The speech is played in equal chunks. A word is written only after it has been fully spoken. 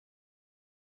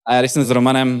A já když jsem s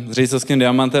Romanem, s ředitelským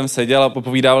diamantem seděl a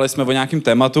popovídávali jsme o nějakém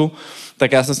tématu,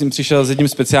 tak já jsem s ním přišel s jedním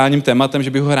speciálním tématem,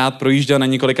 že bych ho rád projížděl na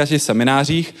několika těch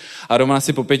seminářích a Roman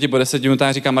asi po 5-10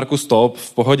 minutách říká: Marku, stop,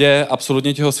 v pohodě,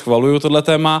 absolutně ti ho schvaluju tohle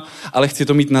téma, ale chci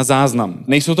to mít na záznam.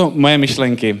 Nejsou to moje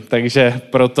myšlenky, takže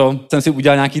proto jsem si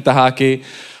udělal nějaký taháky.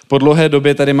 Po dlouhé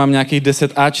době tady mám nějakých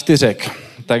 10 A4,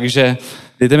 takže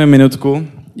dejte mi minutku,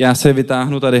 já se je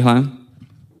vytáhnu tadyhle.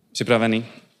 Připravený,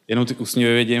 jenom ty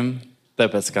úsměvy vidím. To je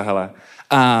pecka, hele.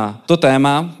 A to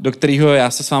téma, do kterého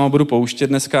já se s váma budu pouštět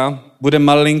dneska, bude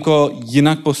malinko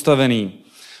jinak postavený,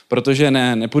 protože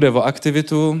nepůjde o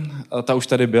aktivitu, ta už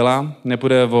tady byla,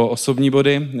 nepůjde o osobní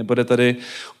body, nepůjde tady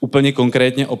úplně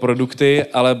konkrétně o produkty,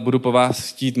 ale budu po vás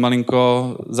chtít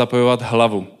malinko zapojovat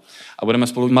hlavu. A budeme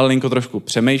spolu malinko trošku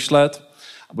přemýšlet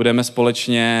a budeme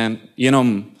společně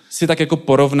jenom si tak jako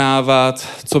porovnávat,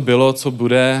 co bylo, co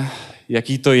bude,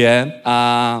 jaký to je.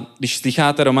 A když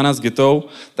slycháte Romana s Gitou,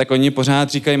 tak oni pořád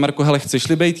říkají: Marku, hele,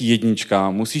 chceš-li být jednička,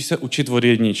 musíš se učit od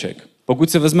jedniček.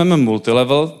 Pokud si vezmeme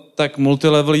multilevel, tak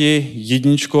multilevel je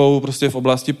jedničkou prostě v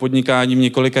oblasti podnikání v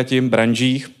několika těch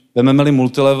branžích. Vezmeme-li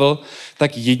multilevel,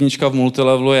 tak jednička v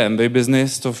multilevelu je MBA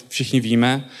business, to všichni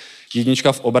víme.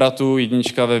 Jednička v obratu,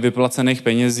 jednička ve vyplacených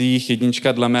penězích,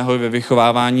 jednička dle mého ve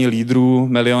vychovávání lídrů,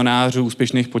 milionářů,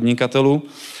 úspěšných podnikatelů.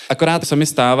 Akorát se mi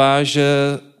stává, že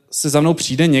se za mnou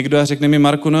přijde někdo a řekne mi: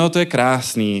 Marku, no jo, to je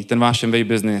krásný, ten váš MBA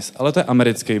business, ale to je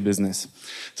americký business.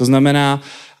 To znamená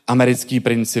americký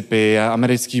principy a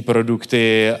americký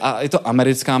produkty a je to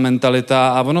americká mentalita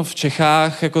a ono v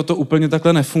Čechách jako to úplně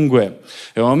takhle nefunguje.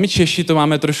 Jo, my Češi to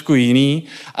máme trošku jiný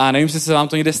a nevím, jestli se vám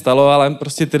to někde stalo, ale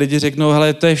prostě ty lidi řeknou: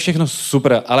 hele, to je všechno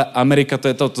super, ale Amerika to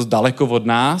je to daleko od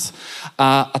nás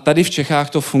a tady v Čechách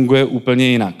to funguje úplně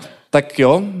jinak. Tak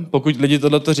jo, pokud lidi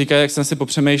tohleto říkají, jak jsem si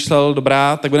popřemýšlel,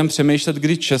 dobrá, tak budeme přemýšlet,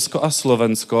 kdy Česko a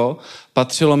Slovensko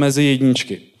patřilo mezi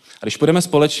jedničky. A když půjdeme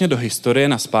společně do historie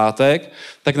nazpátek,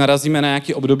 tak narazíme na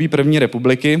nějaký období první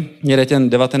republiky, někde ten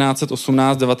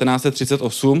 1918,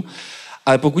 1938,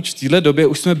 ale pokud v této době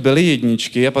už jsme byli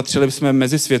jedničky a patřili jsme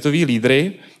mezi světový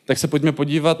lídry, tak se pojďme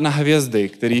podívat na hvězdy,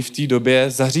 které v té době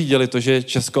zařídili to, že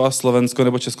Česko a Slovensko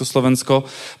nebo Československo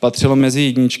patřilo mezi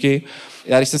jedničky.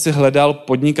 Já když jsem si hledal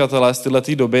podnikatele z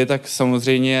této doby, tak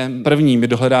samozřejmě první mi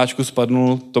do hledáčku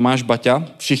spadnul Tomáš Baťa.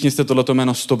 Všichni jste tohleto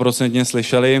jméno 100%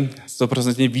 slyšeli,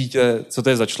 100% víte, co to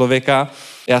je za člověka.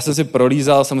 Já jsem si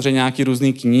prolízal samozřejmě nějaké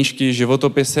různé knížky,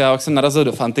 životopisy a jak jsem narazil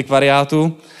do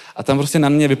antikvariátu a tam prostě na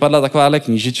mě vypadla takováhle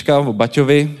knížička o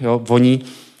Baťovi, jo, voní,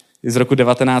 z roku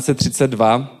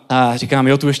 1932 a říkám: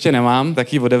 jo, tu ještě nemám,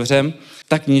 tak ji otevřem.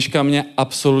 Ta knížka mě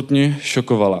absolutně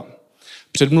šokovala.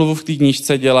 Předmluvu v té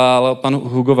knížce dělal pan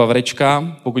Hugo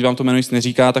Vavrečka, pokud vám to jméno nic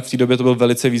neříká, tak v té době to byl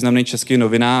velice významný český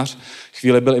novinář.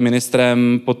 Chvíli byl i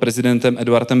ministrem pod prezidentem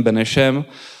Eduardem Benešem.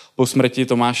 Po smrti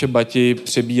Tomáše Bati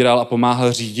přebíral a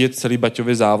pomáhal řídit celý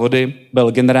Baťovy závody.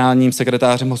 Byl generálním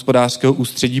sekretářem hospodářského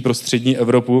ústředí pro střední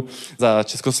Evropu za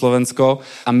Československo.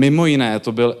 A mimo jiné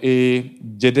to byl i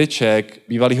dědeček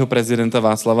bývalého prezidenta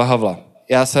Václava Havla.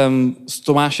 Já jsem z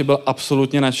Tomáše byl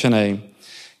absolutně nadšenej,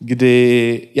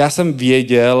 kdy já jsem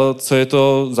věděl, co je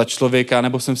to za člověka,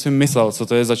 nebo jsem si myslel, co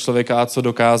to je za člověka a co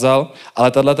dokázal,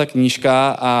 ale tato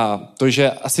knížka a to,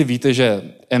 že asi víte, že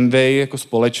MBA jako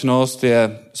společnost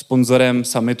je sponzorem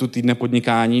summitu Týdne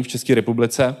podnikání v České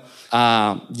republice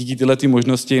a díky tyhle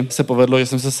možnosti se povedlo, že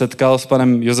jsem se setkal s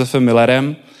panem Josefem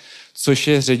Millerem, což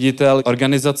je ředitel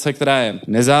organizace, která je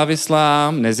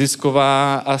nezávislá,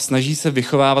 nezisková a snaží se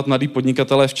vychovávat mladý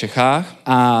podnikatele v Čechách.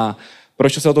 A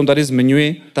proč se o tom tady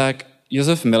zmiňuji, tak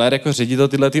Josef Miller jako ředitel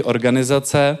tyhle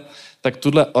organizace, tak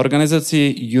tuhle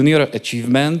organizaci Junior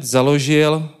Achievement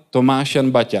založil Tomáš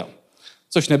Jan Baťa.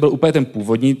 Což nebyl úplně ten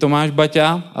původní Tomáš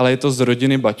Baťa, ale je to z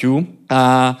rodiny Baťů.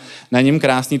 A na něm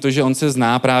krásný to, že on se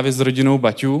zná právě s rodinou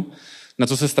Baťů. Na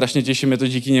co se strašně těším, je to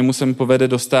díky němu se mi povede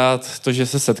dostat to, že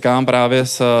se setkám právě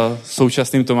s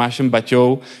současným Tomášem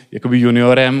Baťou, jakoby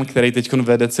juniorem, který teď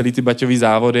vede celý ty Baťový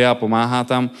závody a pomáhá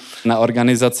tam na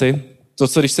organizaci. To,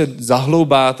 co když se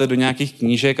zahloubáte do nějakých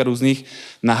knížek a různých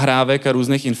nahrávek a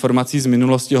různých informací z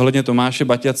minulosti ohledně Tomáše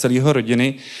Bati a celého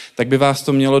rodiny, tak by vás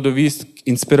to mělo dovést k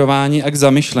inspirování a k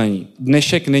zamyšlení.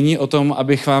 Dnešek není o tom,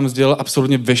 abych vám sdělil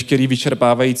absolutně veškerý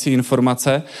vyčerpávající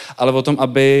informace, ale o tom,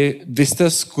 aby vy jste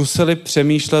zkusili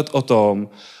přemýšlet o tom,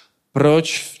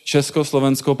 proč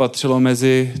Československo patřilo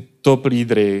mezi top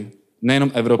lídry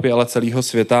nejenom Evropy, ale celého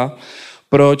světa,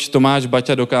 proč Tomáš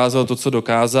Baťa dokázal to, co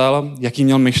dokázal, jaký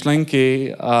měl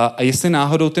myšlenky a jestli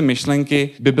náhodou ty myšlenky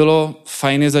by bylo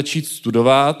fajné začít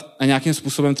studovat a nějakým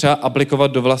způsobem třeba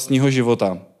aplikovat do vlastního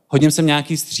života. Hodím sem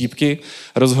nějaký střípky,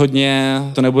 rozhodně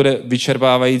to nebude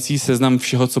vyčerpávající seznam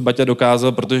všeho, co Baťa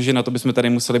dokázal, protože na to bychom tady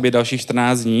museli být dalších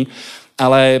 14 dní,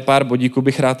 ale pár bodíků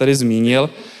bych rád tady zmínil.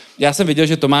 Já jsem viděl,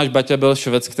 že Tomáš Baťa byl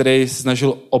švec, který se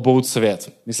snažil obout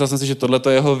svět. Myslel jsem si, že tohle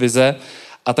je jeho vize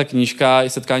a ta knížka i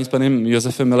setkání s panem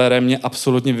Josefem Millerem mě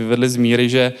absolutně vyvedly z míry,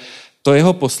 že to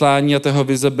jeho poslání a ta jeho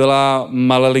vize byla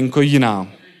malelinko jiná.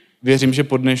 Věřím, že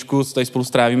po dnešku tady spolu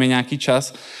strávíme nějaký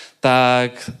čas,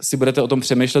 tak si budete o tom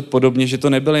přemýšlet podobně, že to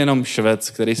nebyl jenom švec,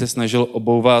 který se snažil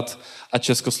obouvat a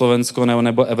Československo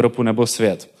nebo Evropu nebo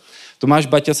svět. Tomáš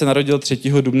Baťa se narodil 3.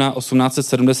 dubna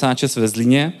 1876 ve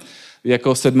Zlíně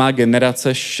jako 7.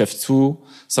 generace ševců.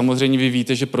 Samozřejmě vy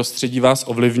víte, že prostředí vás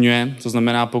ovlivňuje, to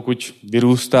znamená, pokud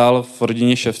vyrůstal v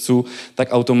rodině ševců, tak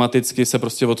automaticky se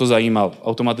prostě o to zajímal.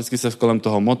 Automaticky se kolem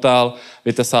toho motal,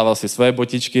 vytesával si svoje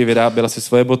botičky, vyráběl si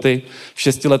svoje boty. V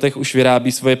 6 letech už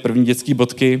vyrábí svoje první dětské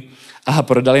botky a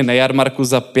prodali na jarmarku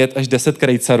za 5 až 10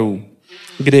 krejcarů,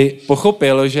 kdy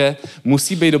pochopil, že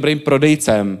musí být dobrým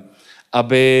prodejcem,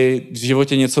 aby v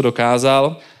životě něco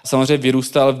dokázal. Samozřejmě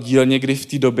vyrůstal v dílně, kdy v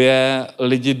té době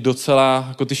lidi docela,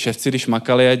 jako ty ševci, když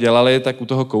makali a dělali, tak u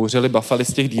toho kouřili, bafali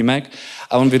z těch dýmek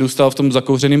a on vyrůstal v tom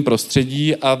zakouřeném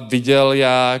prostředí a viděl,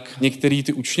 jak některý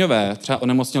ty učňové třeba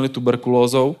onemocněli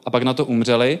tuberkulózou a pak na to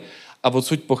umřeli a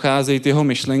odsud pocházejí ty jeho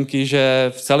myšlenky,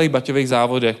 že v celých Baťových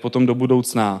závodech potom do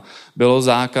budoucna bylo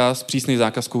přísný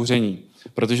zákaz kouření.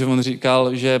 Protože on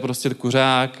říkal, že prostě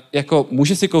kuřák jako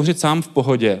může si kouřit sám v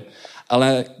pohodě,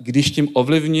 ale když tím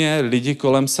ovlivňuje lidi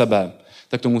kolem sebe,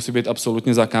 tak to musí být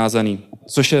absolutně zakázaný.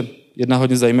 Což je jedna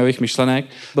hodně zajímavých myšlenek.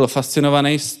 Byl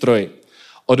fascinovaný stroji.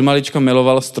 Od malička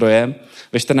miloval stroje.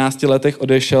 Ve 14 letech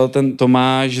odešel ten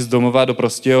Tomáš z domova do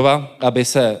Prostějova, aby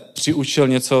se přiučil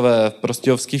něco ve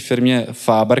prostějovské firmě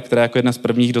Faber, která jako jedna z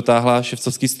prvních dotáhla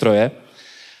ševcovský stroje.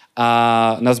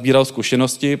 A nazbíral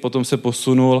zkušenosti, potom se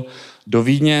posunul do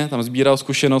Vídně, tam sbíral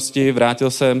zkušenosti,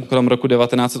 vrátil se kolem roku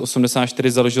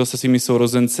 1984, založil se svými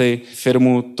sourozenci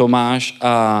firmu Tomáš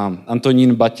a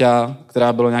Antonín Baťa,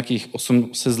 která bylo nějakých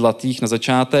 800 zlatých na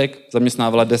začátek,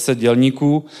 zaměstnávala 10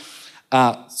 dělníků.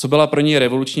 A co byla pro něj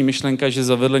revoluční myšlenka, že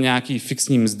zavedl nějaký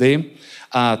fixní mzdy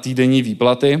a týdenní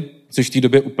výplaty, což v té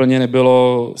době úplně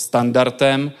nebylo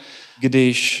standardem.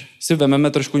 Když si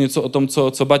vezmeme trošku něco o tom,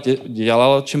 co Baťa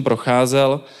dělal, čím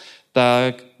procházel,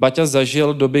 tak Baťa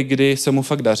zažil doby, kdy se mu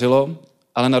fakt dařilo,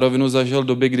 ale na rovinu zažil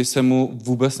doby, kdy se mu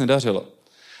vůbec nedařilo.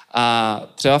 A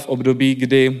třeba v období,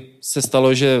 kdy se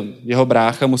stalo, že jeho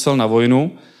brácha musel na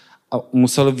vojnu a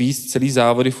musel vést celý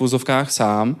závody v úzovkách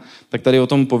sám, tak tady o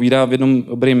tom povídá v jednom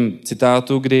dobrým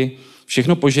citátu, kdy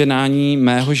všechno požehnání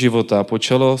mého života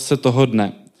počalo se toho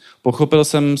dne. Pochopil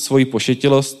jsem svoji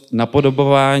pošetilost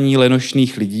napodobování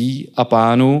lenošných lidí a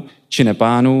pánů či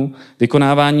nepánů.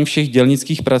 Vykonáváním všech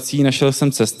dělnických prací našel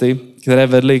jsem cesty, které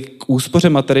vedly k úspoře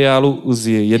materiálu z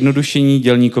jednodušení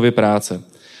dělníkovy práce.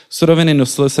 Suroviny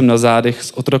nosil jsem na zádech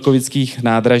z otrokovických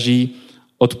nádraží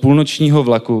od půlnočního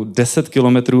vlaku 10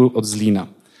 kilometrů od Zlína.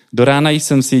 Do rána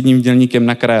jsem s jedním dělníkem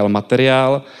nakrájel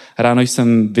materiál, ráno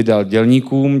jsem vydal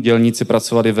dělníkům, dělníci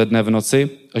pracovali ve dne v noci,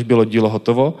 až bylo dílo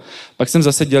hotovo. Pak jsem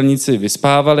zase dělníci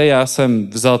vyspávali, já jsem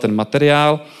vzal ten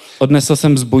materiál, odnesl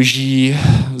jsem zboží,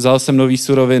 vzal jsem nový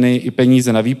suroviny i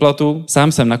peníze na výplatu.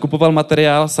 Sám jsem nakupoval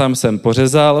materiál, sám jsem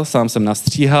pořezal, sám jsem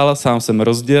nastříhal, sám jsem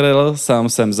rozdělil, sám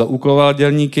jsem zaúkoloval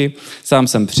dělníky, sám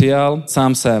jsem přijal,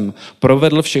 sám jsem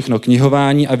provedl všechno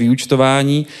knihování a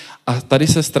vyúčtování. A tady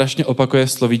se strašně opakuje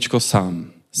slovíčko sám.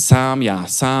 Sám, já,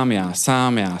 sám, já,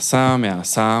 sám, já, sám, já,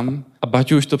 sám. A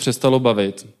Baťu už to přestalo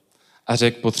bavit a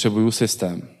řekl, potřebuju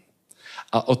systém.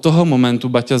 A od toho momentu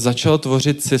Baťa začal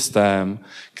tvořit systém,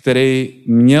 který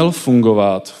měl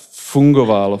fungovat,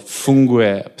 fungoval,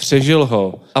 funguje, přežil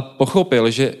ho a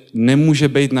pochopil, že nemůže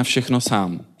být na všechno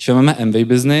sám. Když máme MV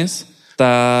Business,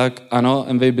 tak ano,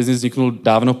 MV Business vzniknul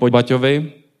dávno po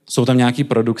Baťovi, jsou tam nějaký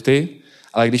produkty,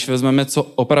 ale když vezmeme, co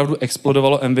opravdu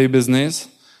explodovalo MV Business,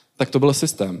 tak to byl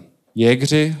systém.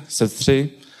 Jégři, setři,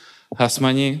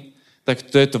 hasmani, tak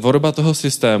to je tvorba toho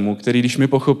systému, který když my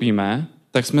pochopíme,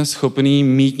 tak jsme schopní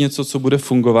mít něco, co bude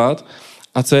fungovat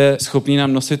a co je schopný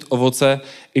nám nosit ovoce,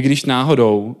 i když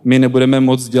náhodou my nebudeme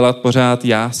moct dělat pořád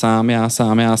já sám, já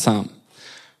sám, já sám.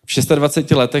 V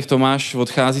 26 letech Tomáš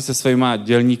odchází se svýma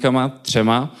dělníkama 3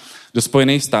 do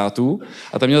Spojených států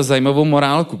a tam měl zajímavou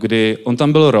morálku, kdy on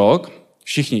tam byl rok,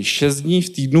 všichni 6 dní v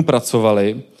týdnu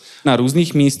pracovali na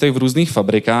různých místech, v různých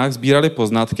fabrikách, sbírali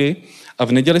poznatky a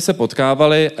v neděli se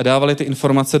potkávali a dávali ty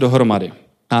informace dohromady.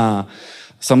 A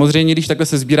samozřejmě, když takhle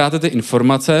se sbíráte ty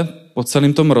informace po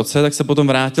celém tom roce, tak se potom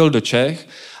vrátil do Čech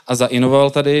a zainoval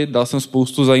tady, dal jsem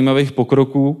spoustu zajímavých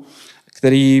pokroků,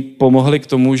 který pomohly k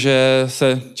tomu, že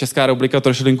se Česká republika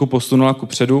trošilinku posunula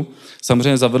kupředu.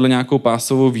 Samozřejmě zavedl nějakou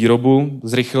pásovou výrobu,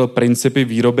 zrychlil principy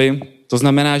výroby. To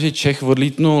znamená, že Čech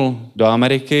odlítnul do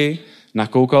Ameriky,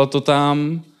 nakoukal to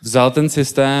tam, vzal ten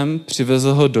systém,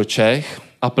 přivezl ho do Čech,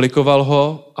 aplikoval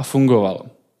ho a fungoval.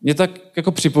 Mě tak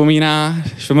jako připomíná,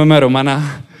 že máme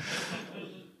Romana,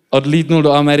 odlítnul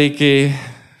do Ameriky,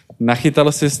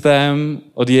 nachytal systém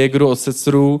od Jägeru, od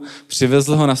Setserů,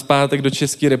 přivezl ho nazpátek do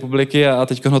České republiky a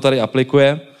teď ho tady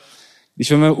aplikuje.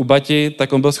 Když máme u Bati,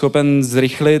 tak on byl schopen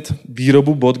zrychlit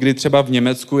výrobu bot, kdy třeba v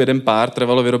Německu jeden pár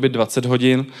trvalo vyrobit 20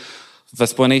 hodin, ve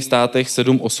Spojených státech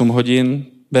 7-8 hodin,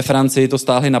 ve Francii to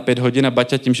stáhli na 5 hodin a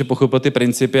Baťa tím, že pochopil ty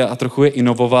principy a trochu je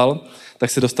inovoval, tak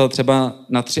se dostal třeba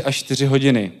na 3 až 4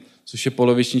 hodiny, což je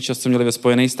poloviční čas, co měli ve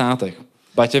Spojených státech.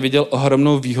 Baťa viděl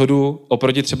ohromnou výhodu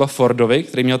oproti třeba Fordovi,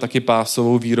 který měl taky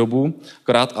pásovou výrobu,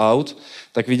 akorát aut,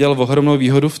 tak viděl ohromnou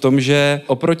výhodu v tom, že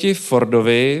oproti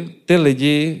Fordovi ty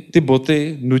lidi ty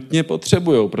boty nutně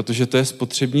potřebujou, protože to je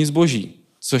spotřební zboží.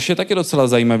 Což je taky docela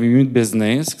zajímavý mít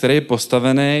biznis, který je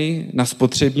postavený na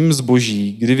spotřebním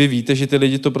zboží, kdy vy víte, že ty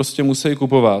lidi to prostě musí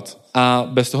kupovat a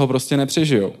bez toho prostě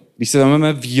nepřežijou. Když se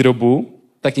vezmeme výrobu,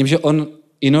 tak tím, že on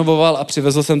inovoval a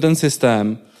přivezl sem ten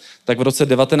systém, tak v roce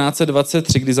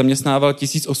 1923, kdy zaměstnával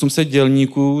 1800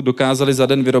 dělníků, dokázali za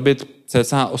den vyrobit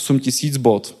cca 8000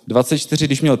 bot. 24,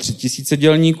 když měl 3000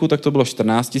 dělníků, tak to bylo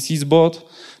 14 000 bot.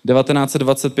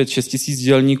 1925 6000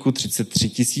 dělníků,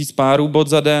 33 000 párů bot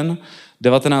za den.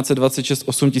 1926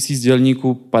 8000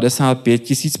 dělníků, 55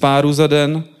 000 párů za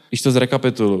den. Když to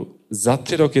zrekapituluju, za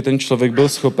 3 roky ten člověk byl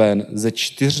schopen ze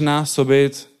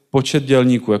 4násobit počet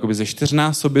dělníků, jakoby ze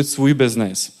 4násobit svůj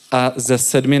biznis a ze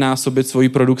 7násobit svoji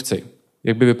produkci.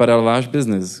 Jak by vypadal váš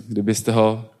biznis, kdybyste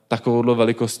ho takovouhle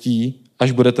velikostí,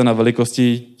 až budete na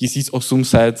velikosti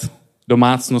 1800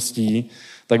 domácností,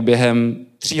 tak během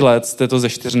 3 let jste to ze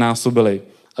 4násobili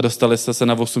a dostali jste se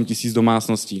na 8000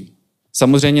 domácností.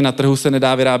 Samozřejmě na trhu se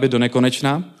nedá vyrábět do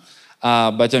nekonečna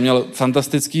a Baťa měl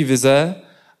fantastický vize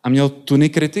a měl tuny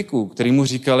kritiků, který mu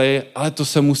říkali, ale to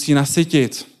se musí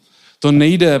nasytit. To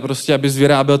nejde prostě, abys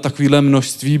vyráběl takovýhle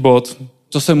množství bot.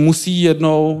 To se musí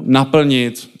jednou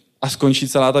naplnit a skončí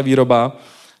celá ta výroba.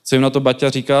 Co jim na to Baťa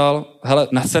říkal? Hele,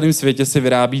 na celém světě se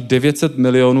vyrábí 900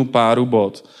 milionů párů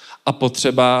bot a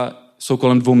potřeba jsou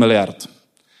kolem 2 miliard.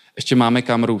 Ještě máme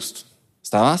kam růst.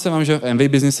 Stává se vám, že v MV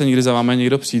biznise někdy za vámi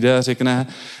někdo přijde a řekne,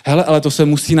 hele, ale to se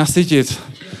musí nasytit.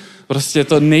 Prostě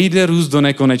to nejde růst do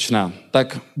nekonečna.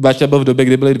 Tak Baťa byl v době,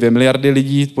 kdy byly 2 miliardy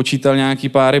lidí, počítal nějaký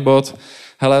páry bot.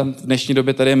 Hele, v dnešní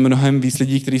době tady je mnohem víc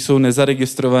lidí, kteří jsou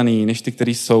nezaregistrovaní, než ty,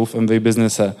 kteří jsou v MV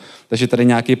biznise. Takže tady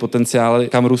nějaký potenciál,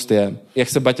 kam růst je. Jak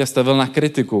se Baťa stavil na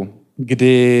kritiku,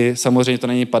 kdy samozřejmě to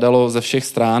na něj padalo ze všech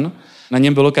stran. Na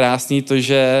něm bylo krásný to,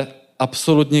 že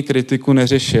absolutně kritiku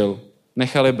neřešil.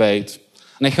 Nechali bejt.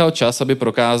 Nechal čas, aby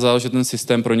prokázal, že ten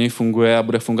systém pro něj funguje a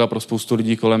bude fungovat pro spoustu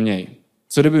lidí kolem něj.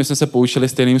 Co kdyby my jsme se poučili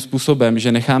stejným způsobem,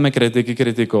 že necháme kritiky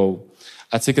kritikou,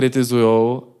 ať si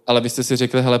kritizujou, ale vy jste si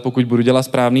řekli, hele, pokud budu dělat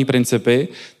správný principy,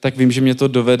 tak vím, že mě to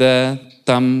dovede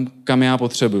tam, kam já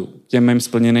potřebuju, těm mým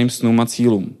splněným snům a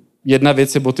cílům. Jedna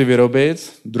věc je boty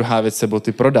vyrobit, druhá věc je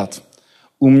boty prodat.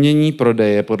 Umění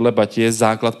prodeje podle Bati je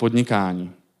základ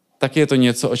podnikání. Taky je to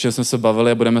něco, o čem jsme se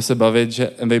bavili a budeme se bavit, že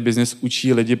MV Business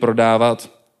učí lidi prodávat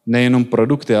nejenom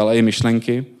produkty, ale i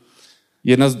myšlenky.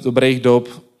 Jedna z dobrých dob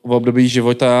v období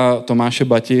života Tomáše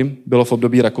Bati bylo v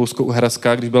období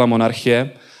Rakousko-Uherska, když byla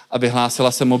monarchie a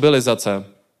vyhlásila se mobilizace.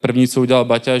 První, co udělal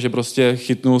Baťa, že prostě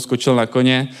chytnul, skočil na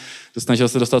koně, snažil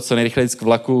se dostat co nejrychleji k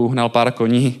vlaku, uhnal pár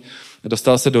koní,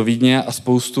 dostal se do Vídně a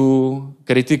spoustu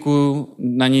kritiků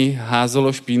na ní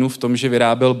házelo špínu v tom, že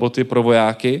vyráběl boty pro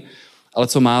vojáky, ale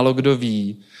co málo kdo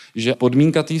ví, že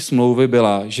podmínka té smlouvy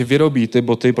byla, že vyrobí ty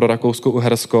boty pro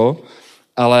Rakousko-Uhersko,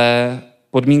 ale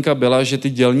podmínka byla, že ty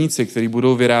dělníci, kteří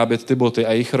budou vyrábět ty boty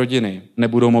a jejich rodiny,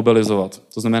 nebudou mobilizovat.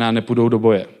 To znamená, nepůjdou do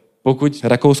boje. Pokud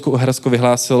Rakousko-Uhersko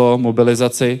vyhlásilo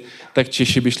mobilizaci, tak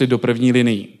Češi by šli do první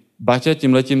linii. Baťa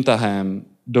tímhletím tahem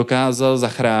dokázal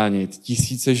zachránit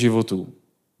tisíce životů.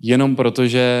 Jenom proto,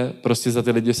 že prostě za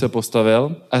ty lidi se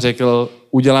postavil a řekl,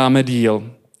 uděláme deal.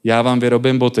 Já vám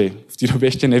vyrobím boty. V té době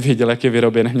ještě nevěděl, jak je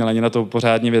vyrobí, neměl ani na to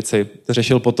pořádně věci. To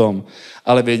řešil potom.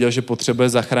 Ale věděl, že potřebuje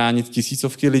zachránit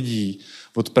tisícovky lidí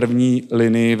od první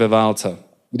linii ve válce.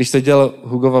 Když seděl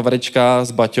Hugo Vavrečka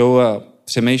s Baťou a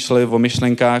přemýšleli o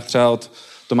myšlenkách třeba od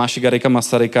Tomáše Garrigua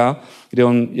Masaryka, kde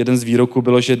jeden z výroků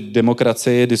bylo, že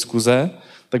demokracie je diskuze,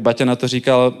 tak Baťa na to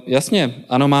říkal, jasně,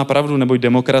 ano, má pravdu, neboť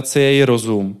demokracie je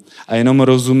rozum a jenom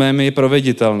rozumem je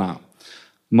proveditelná.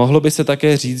 Mohlo by se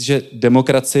také říct, že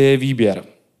demokracie je výběr.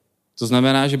 To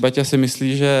znamená, že Baťa si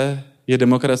myslí, že je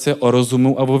demokracie o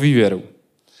rozumu a o výběru.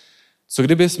 Co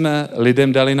kdyby jsme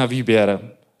lidem dali na výběr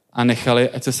a nechali,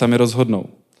 ať se sami rozhodnou?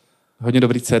 Hodně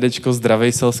dobrý CDčko,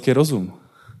 zdravý selský rozum.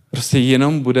 Prostě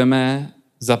jenom budeme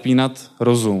zapínat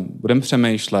rozum, budeme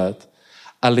přemýšlet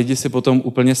a lidi si potom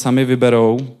úplně sami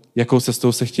vyberou, jakou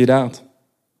cestou se chtějí dát.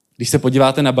 Když se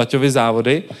podíváte na Baťovy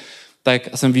závody, tak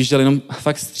jsem vyjížděl jenom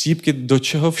fakt střípky, do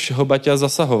čeho všeho Baťa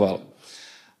zasahoval.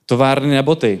 Továrny na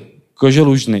boty,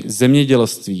 koželužny,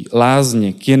 zemědělství,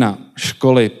 lázně, kina,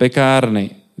 školy, pekárny,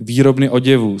 výrobny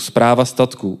oděvů, správa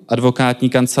statků, advokátní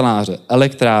kanceláře,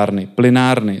 elektrárny,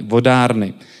 plynárny,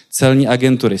 vodárny, celní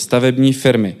agentury, stavební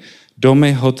firmy,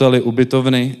 domy, hotely,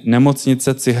 ubytovny,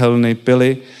 nemocnice, cihelny,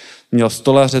 pily, měl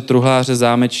stolaře, truhláře,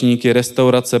 zámečníky,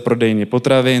 restaurace, prodejny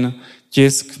potravin,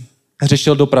 tisk,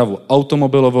 řešil dopravu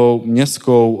automobilovou,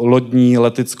 městskou, lodní,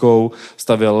 letickou,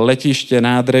 stavěl letiště,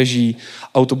 nádraží,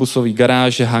 autobusové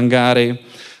garáže, hangáry.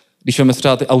 Když máme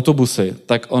třeba ty autobusy,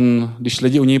 tak když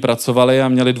lidi u něj pracovali a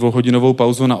měli 2hodinovou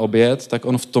pauzu na oběd, tak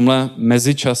on v tomhle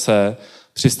mezičase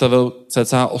přistavil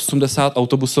cca 80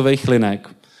 autobusových linek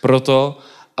proto,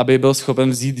 aby byl schopen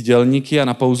vzít dělníky a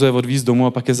na pauzu je odvízt domů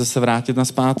a pak je zase vrátit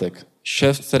nazpátek.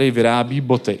 Šéf, který vyrábí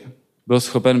boty, byl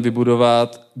schopen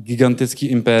vybudovat gigantický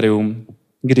impérium,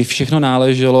 kdy všechno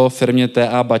náleželo firmě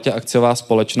T.A. Baťa akciová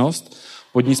společnost.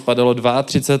 Pod ní spadalo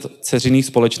 32 dceřiných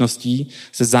společností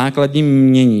se základním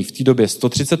jmění v té době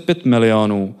 135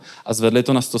 milionů a zvedli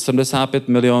to na 175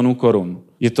 milionů korun.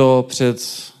 Je to před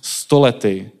 100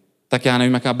 lety, tak já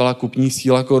nevím, jaká byla kupní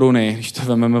síla koruny, když to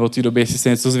vezmeme od té doby, jestli se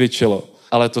něco zvětšilo.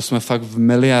 Ale to jsme fakt v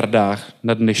miliardách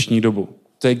na dnešní dobu.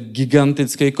 To je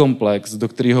gigantický komplex, do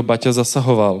kterého Baťa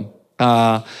zasahoval.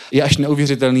 A je až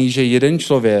neuvěřitelný, že jeden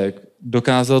člověk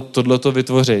dokázal tohleto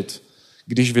vytvořit,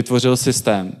 když vytvořil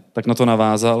systém, tak na to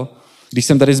navázal. Když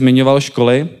jsem tady zmiňoval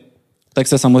školy, tak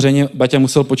se samozřejmě Baťa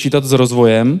musel počítat s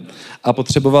rozvojem a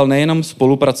potřeboval nejenom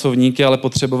spolupracovníky, ale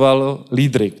potřeboval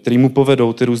lídry, který mu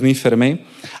povedou ty různé firmy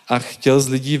a chtěl z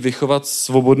lidí vychovat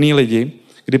svobodný lidi,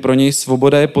 kdy pro něj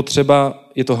svoboda je potřeba,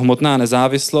 je to hmotná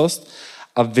nezávislost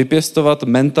a vypěstovat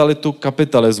mentalitu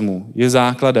kapitalismu je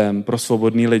základem pro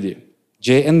svobodný lidi.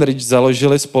 J.N. Rich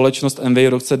založili společnost Amway v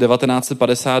roce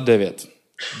 1959.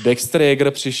 Dexter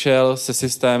Yeager přišel se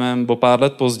systémem o pár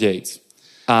let později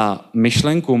a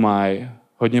myšlenku mají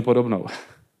hodně podobnou,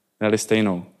 ne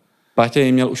stejnou. Baťa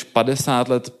ji měl už 50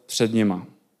 let před nima.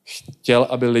 Chtěl,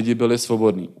 aby lidi byli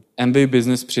svobodní. Amway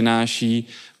Business přináší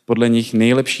podle nich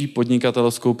nejlepší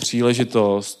podnikatelskou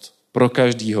příležitost pro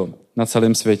každýho na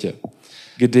celém světě.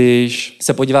 Když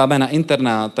se podíváme na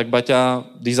internát, tak Baťa,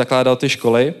 když zakládal ty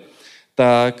školy,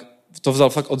 tak to vzal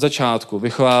fakt od začátku.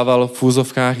 Vychovával v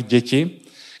úzovkách děti,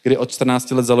 kdy od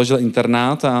 14 let založil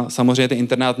internát a samozřejmě ten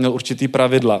internát měl určitý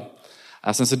pravidla. A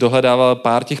já jsem si dohledával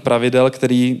pár těch pravidel,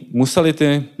 které museli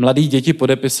ty mladé děti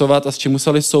podepisovat a s čím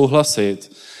museli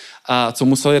souhlasit a co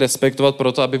museli respektovat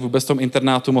pro to, aby vůbec v tom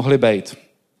internátu mohli být.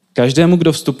 Každému,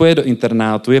 kdo vstupuje do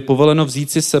internátu, je povoleno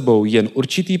vzít si sebou jen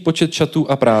určitý počet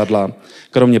šatů a prádla.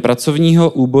 Kromě pracovního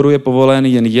úboru je povolen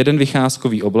jen jeden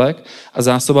vycházkový oblek a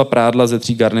zásoba prádla ze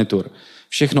 3 garnitur.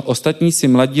 Všechno ostatní si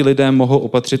mladí lidé mohou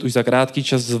opatřit už za krátký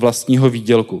čas z vlastního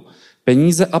výdělku.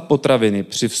 Peníze a potraviny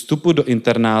při vstupu do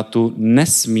internátu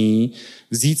nesmí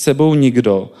vzít sebou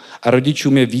nikdo a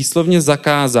rodičům je výslovně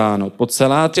zakázáno po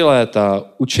celá 3 léta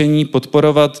učení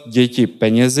podporovat děti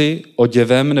penězi,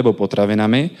 oděvem nebo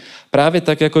potravinami, právě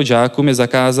tak jako žákům je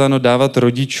zakázáno dávat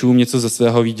rodičům něco ze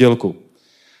svého výdělku.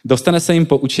 Dostane se jim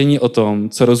poučení o tom,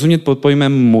 co rozumět pod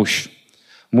pojmem muž.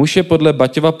 Muž je podle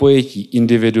Baťova pojetí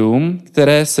individuum,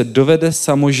 které se dovede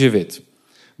samoživit.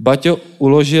 Baťo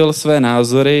uložil své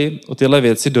názory o tyhle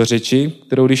věci do řeči,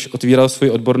 kterou když otvíral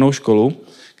svoji odbornou školu,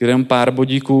 kde jenom pár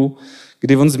bodíků,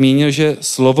 kdy on zmínil, že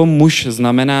slovo muž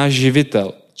znamená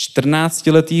živitel.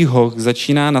 14letý hoch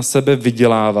začíná na sebe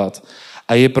vydělávat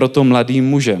a je proto mladým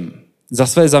mužem. Za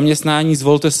své zaměstnání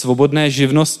zvolte svobodné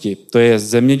živnosti, to je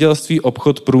zemědělství,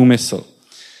 obchod, průmysl.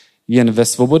 Jen ve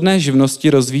svobodné živnosti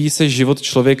rozvíjí se život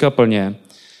člověka plně.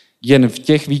 Jen v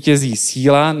těch vítězí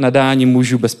síla, nadání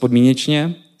mužů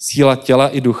bezpodmínečně, síla těla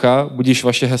i ducha, budiž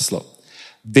vaše heslo.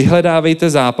 Vyhledávejte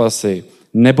zápasy,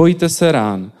 nebojte se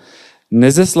rán,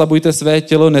 nezeslabujte své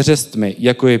tělo neřestmi,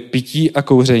 jako je pití a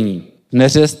kouření.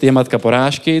 Neřest je matka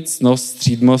porážky, ctnost,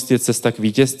 střídmost je cesta k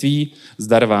vítězství,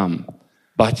 zdar vám.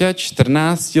 Baťa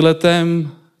 14letem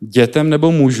dětem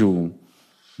nebo mužům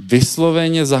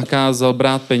vysloveně zakázal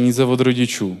brát peníze od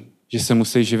rodičů, že se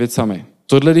musí živit sami.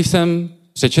 Tohle, když jsem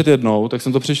přečet jednou, tak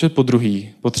jsem to přečet po druhý,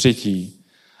 po třetí.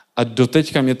 A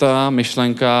doteďka mě ta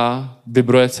myšlenka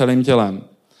vibruje celým tělem.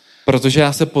 Protože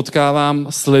já se potkávám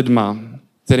s lidma,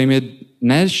 kterým je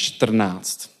ne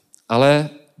 14, ale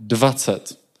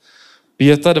 20,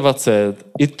 25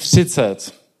 i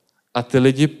 30 a ty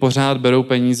lidi pořád berou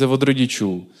peníze od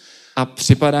rodičů a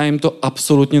připadá jim to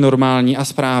absolutně normální a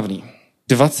správný.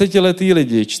 20letý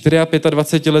lidi,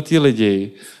 24letý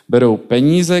lidi berou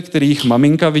peníze, které jich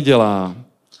maminka vydělá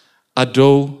a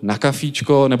jdou na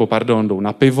kafíčko, jdou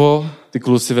na pivo, ty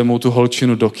kluci vemou tu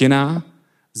holčinu do kina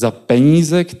za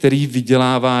peníze, který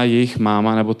vydělává jejich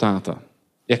máma nebo táta.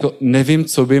 Jako nevím,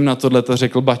 co by jim na tohleto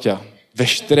řekl Baťa. Ve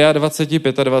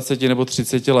 24, 25 nebo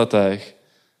 30 letech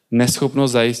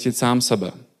neschopnost zajistit sám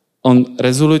sebe. On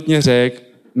rezolutně řekl,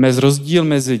 rozdíl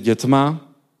mezi dětma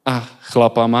a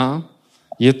chlapama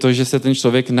je to, že se ten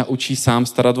člověk naučí sám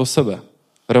starat o sebe.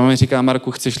 Roma mi říká,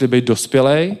 Marku, chceš-li být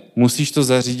dospělej, musíš to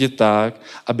zařídit tak,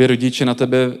 aby rodiče na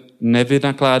tebe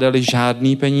nevynakládali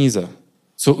žádný peníze.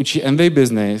 Co učí MV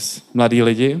Business, mladí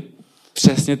lidi?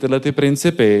 Přesně tyhle ty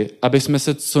principy, aby jsme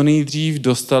se co nejdřív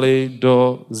dostali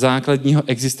do základního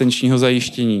existenčního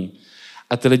zajištění.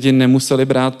 A ty lidi nemuseli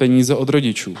brát peníze od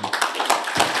rodičů.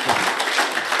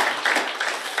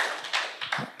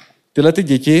 Tyhle ty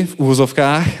děti v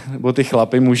uvozovkách, nebo ty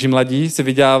chlapy, muži mladí, si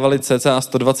vydělávali cca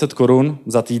 120 korun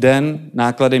za týden,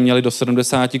 náklady měli do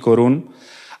 70 korun.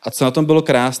 A co na tom bylo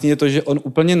krásné, je to, že on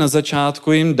úplně na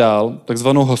začátku jim dal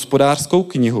takzvanou hospodářskou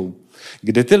knihu,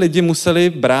 kde ty lidi museli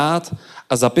brát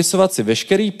a zapisovat si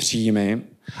veškerý příjmy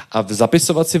a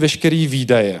zapisovat si veškerý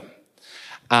výdaje.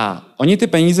 A oni ty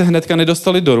peníze hnedka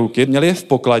nedostali do ruky, měli je v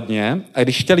pokladně a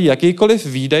když chtěli jakýkoliv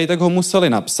výdaj, tak ho museli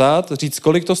napsat, říct,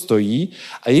 kolik to stojí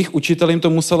a jejich učitel jim to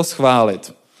musel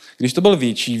schválit. Když to byl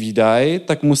větší výdaj,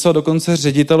 tak musel dokonce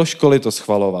ředitel školy to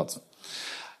schvalovat.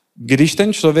 Když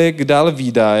ten člověk dal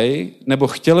výdaj nebo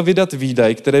chtěl vydat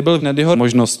výdaj, který byl nad jeho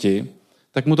možnosti,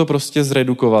 tak mu to prostě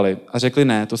zredukovali a řekli,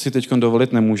 ne, to si teď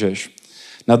dovolit nemůžeš.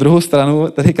 Na druhou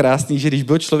stranu, tady krásný, že když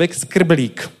byl člověk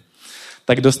skrblík,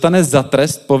 tak dostane za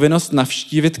trest povinnost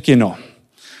navštívit kino.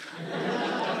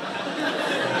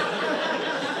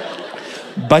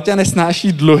 Baťa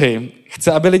nesnáší dluhy,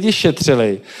 chce, aby lidi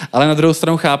šetřili, ale na druhou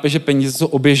stranu chápe, že peníze jsou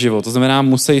oběživo, to znamená,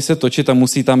 musí se točit a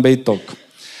musí tam být tok.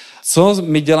 Co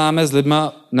my děláme s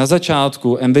lidma na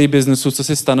začátku MV Businessu, co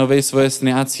si stanoví svoje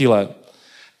sny a cíle,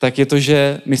 tak je to,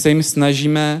 že my se jim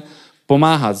snažíme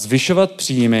pomáhat zvyšovat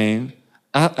příjmy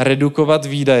a redukovat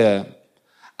výdaje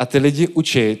a ty lidi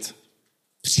učit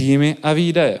příjmy a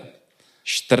výdaje.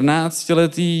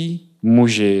 14letí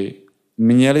muži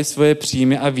měli svoje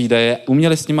příjmy a výdaje,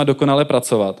 uměli s nima dokonale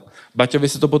pracovat. Baťovi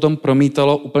se to potom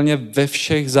promítalo úplně ve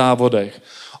všech závodech.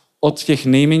 Od těch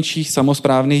nejmenších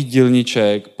samosprávných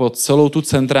dílniček po celou tu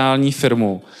centrální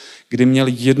firmu, kdy měl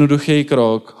jednoduchý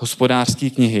krok hospodářské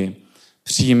knihy.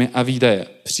 Příjmy a výdaje,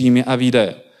 příjmy a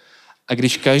výdaje. A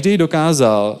když každý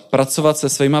dokázal pracovat se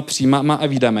svýma příjmama a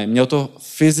výdajemi, měl to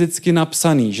fyzicky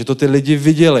napsaný, že to ty lidi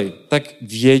viděli, tak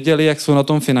věděli, jak jsou na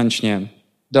tom finančně.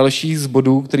 Další z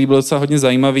bodů, který byl docela hodně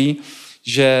zajímavý,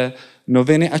 že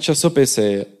noviny a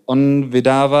časopisy on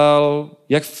vydával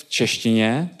jak v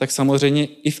češtině, tak samozřejmě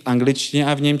i v angličtině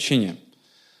a v němčině.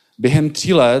 Během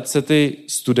 3 let se ty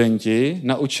studenti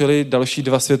naučili další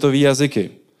 2 světové jazyky.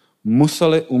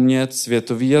 Museli umět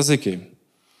světové jazyky.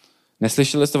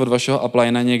 Neslyšeli jste od vašeho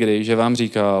uplinera někdy, že vám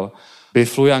říkal,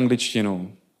 bifluj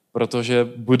angličtinu, protože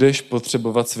budeš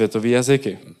potřebovat světové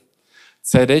jazyky.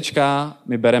 CDčka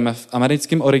my bereme v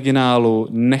americkém originálu,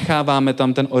 necháváme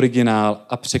tam ten originál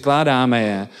a překládáme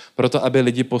je, proto aby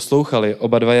lidi poslouchali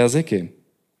oba 2 jazyky.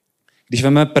 Když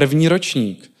vezmeme první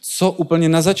ročník, co úplně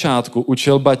na začátku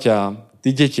učil Baťa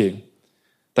ty děti,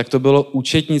 tak to bylo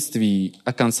účetnictví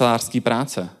a kancelářský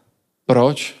práce.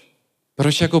 Proč?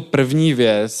 Proč jako první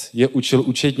věc je učil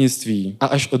účetnictví a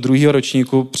až od 2.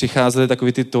 ročníku přicházely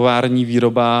takový ty tovární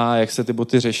výroba, jak se ty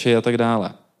boty řeší a tak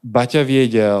dále. Baťa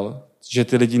věděl, že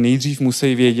ty lidi nejdřív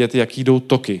musí vědět, jaký jdou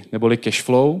toky, neboli cash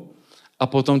flow, a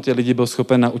potom ty lidi byl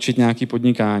schopen naučit nějaký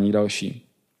podnikání další.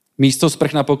 Místo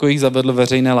sprch na pokojích zavedl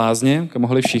veřejné lázně, kam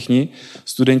mohli všichni.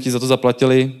 Studenti za to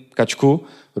zaplatili kačku,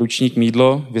 ručník,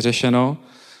 mýdlo, vyřešeno,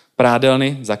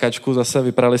 prádelny za kačku zase,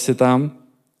 vyprali si tam.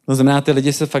 To znamená, ty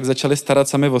lidi se fakt začali starat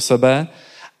sami o sebe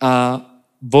a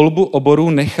volbu oborů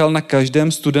nechal na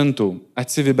každém studentu, ať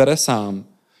si vybere sám.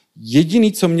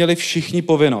 Jediný, co měli všichni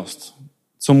povinnost,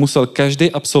 co musel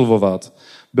každý absolvovat,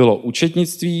 bylo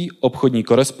účetnictví, obchodní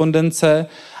korespondence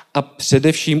a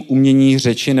především umění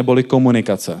řeči neboli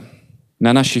komunikace.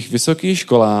 Na našich vysokých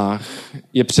školách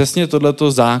je přesně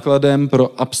tohleto základem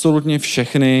pro absolutně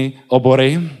všechny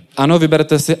obory. Ano,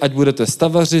 vyberte si, ať budete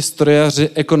stavaři, strojaři,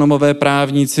 ekonomové,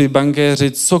 právníci,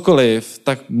 bankéři, cokoliv,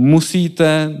 tak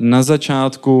musíte na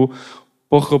začátku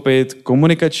pochopit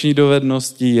komunikační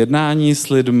dovednosti, jednání s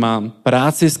lidma,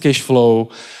 práci s cashflow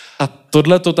A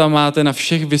tohle to tam máte na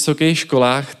všech vysokých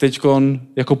školách teďkon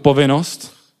jako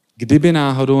povinnost. Kdyby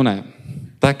náhodou ne,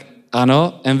 tak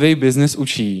ano, MBA Business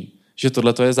učí, že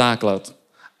tohle to je základ.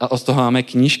 A od toho máme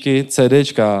knížky,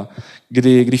 CDčka,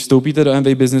 kdy když vstoupíte do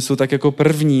MBA Businessu, tak jako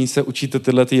první se učíte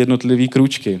tyhle ty jednotlivé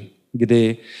krůčky,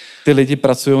 kdy ty lidi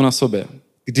pracují na sobě.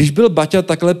 Když byl Baťa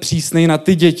takhle přísnej na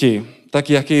ty děti, tak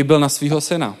jaký byl na svého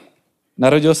syna?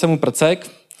 Narodil se mu prcek,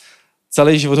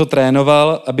 celý život ho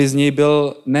trénoval, aby z něj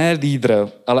byl ne lídr,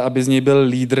 ale aby z něj byl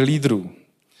lídr lídrů.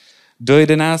 Do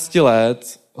 11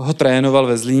 let ho trénoval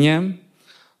ve Zlíně,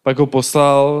 pak ho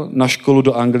poslal na školu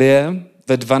do Anglie.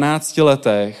 Ve 12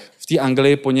 letech v té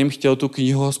Anglii po něm chtěl tu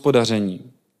knihu hospodaření.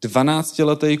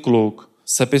 12letý kluk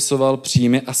sepisoval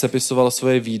příjmy a sepisoval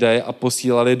svoje výdaje a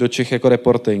posílal je do Čech jako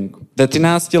reporting. Ve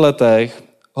 13 letech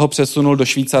ho přesunul do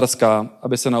Švýcarska,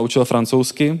 aby se naučil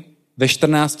francouzsky. Ve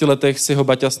 14 letech si ho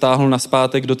Baťa stáhl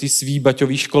nazpátek do té svý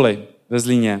Baťové školy ve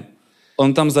Zlíně.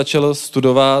 On tam začal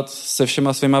studovat se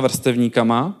všema svýma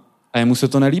vrstevníkama a jemu se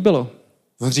to nelíbilo.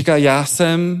 On říká, já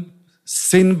jsem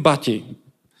syn Bati.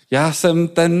 Já jsem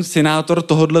ten synátor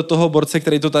tohoto borce,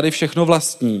 který to tady všechno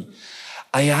vlastní.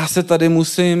 A já se tady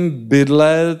musím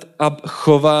bydlet a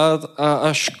chovat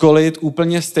a školit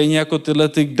úplně stejně jako tyhle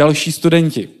ty další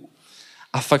studenti.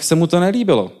 A fakt se mu to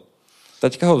nelíbilo.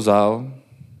 Taťka ho vzal,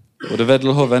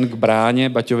 odvedl ho ven k bráně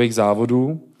Baťových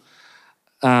závodů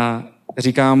a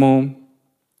říká mu,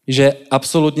 že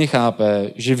absolutně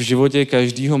chápe, že v životě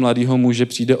každého mladého muže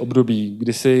přijde období,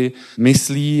 kdy si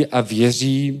myslí a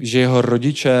věří, že jeho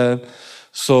rodiče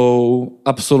jsou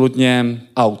absolutně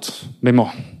out, mimo.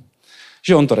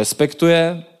 Že on to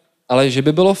respektuje, ale že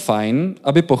by bylo fajn,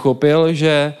 aby pochopil,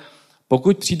 že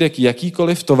pokud přijde k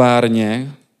jakýkoliv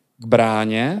továrně, k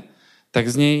bráně, tak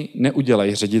z něj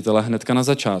neudělají ředitele hnedka na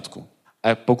začátku.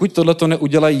 A pokud tohleto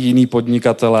neudělají jiný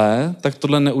podnikatelé, tak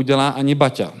tohle neudělá ani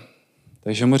Baťa.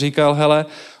 Takže mu říkal, hele,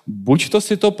 buď to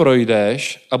si to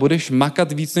projdeš a budeš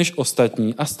makat víc než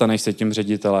ostatní a staneš se tím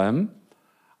ředitelem,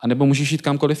 anebo můžeš jít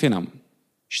kamkoliv jinam.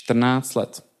 14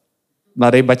 let.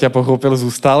 Mladý Baťa pochopil,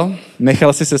 zůstal,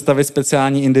 nechal si sestavit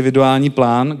speciální individuální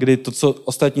plán, kdy to, co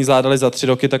ostatní zvládali za 3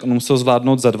 roky, tak on musel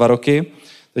zvládnout za 2 roky,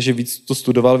 takže víc to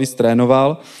studoval, víc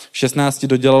trénoval. V 16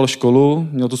 dodělal školu,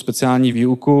 měl tu speciální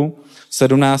výuku, v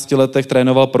 17 letech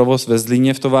trénoval provoz ve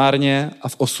Zlíně v továrně a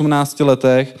v 18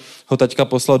 letech ho taťka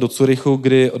poslal do Curychu,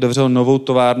 kdy otevřel novou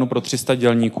továrnu pro 300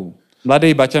 dělníků.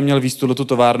 Mladý Baťa měl víc tu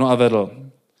továrnu a vedl.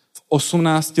 V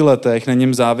 18 letech na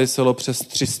něm záviselo přes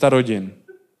 300 rodin.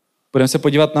 Budeme se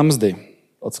podívat na mzdy.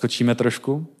 Odskočíme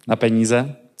trošku na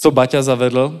peníze. Co Baťa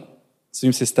zavedl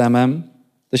svým systémem?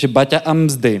 Takže Baťa a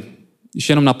mzdy. Když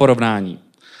jenom na porovnání.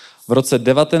 V roce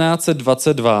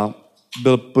 1922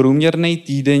 byl průměrný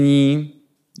týdenní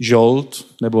žolt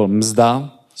nebo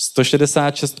mzda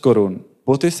 166 korun.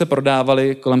 Boty se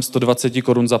prodávaly kolem 120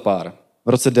 korun za pár. V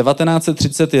roce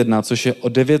 1931, což je o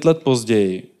 9 let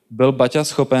později, byl Baťa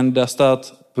schopen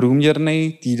dostat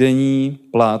průměrný týdenní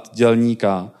plat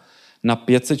dělníka na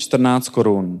 514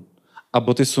 korun a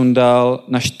boty sundal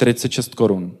na 46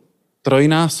 korun.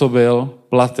 Trojnásobil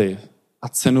platy a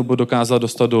cenu by dokázal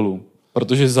dostat dolů,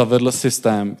 protože zavedl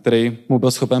systém, který mu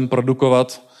byl schopen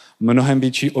produkovat mnohem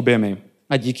větší objemy.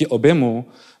 A díky objemu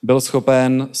byl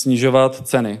schopen snižovat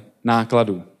ceny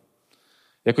nákladů.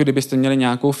 Jako kdybyste měli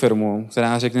nějakou firmu,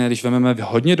 která řekne, když vezmeme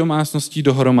hodně domácností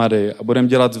dohromady a budeme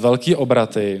dělat velký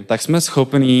obraty, tak jsme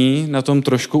schopní na tom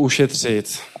trošku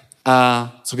ušetřit.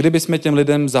 A co kdybychom těm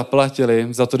lidem zaplatili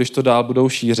za to, když to dál budou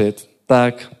šířit,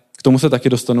 tak k tomu se taky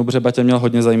dostanu, protože Baťa měl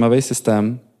hodně zajímavý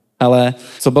systém. Ale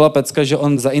co byla pecka, že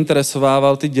on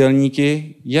zainteresovával ty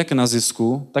dělníky jak na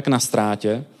zisku, tak na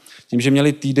ztrátě. Tím, že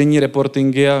měli týdenní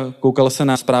reportingy a koukal se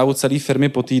na zprávu celé firmy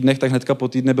po týdnech, tak hnedka po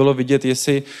týdne bylo vidět,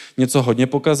 jestli něco hodně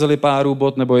pokazili pár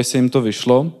bot, nebo jestli jim to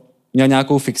vyšlo. Měl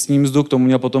nějakou fixní mzdu, k tomu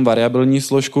měl potom variabilní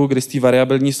složku, kdy z té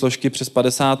variabilní složky přes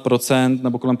 50%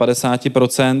 nebo kolem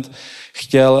 50%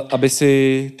 chtěl, aby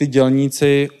si ty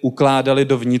dělníci ukládali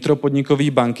do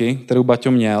vnitropodnikové banky, kterou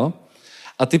Baťo měl.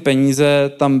 A ty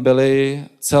peníze tam byly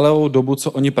celou dobu,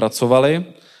 co oni pracovali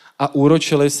a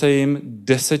úročili se jim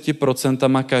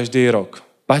 10% každý rok.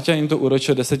 Baťa jim to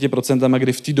úročil 10%,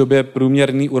 kdy v té době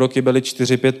průměrný úroky byly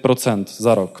 4-5%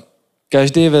 za rok.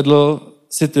 Každý vedl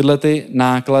si tyhle ty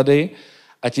náklady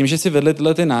a tím, že si vedli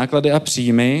tyhle ty náklady a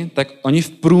příjmy, tak oni v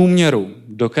průměru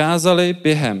dokázali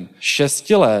během 6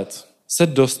 let se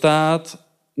dostat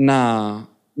na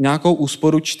nějakou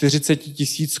úsporu 40 000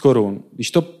 korun.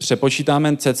 Když to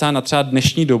přepočítáme cca na třeba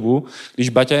dnešní dobu, když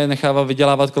Baťa je nechává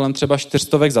vydělávat kolem třeba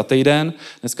 400 za týden,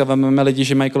 dneska vezmeme lidi,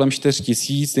 že mají kolem 4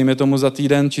 000, dejme tomu za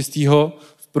týden čistýho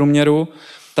v průměru,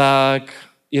 tak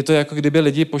je to jako kdyby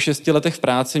lidi po 6 letech v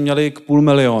práci měli k 500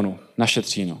 000 na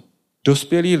šetříno.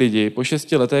 Dospělí lidi po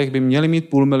 6 letech by měli mít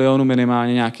 500 000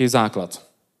 minimálně nějaký základ.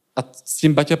 A s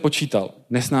tím Baťa počítal.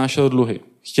 Nesnášel dluhy.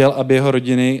 Chtěl, aby jeho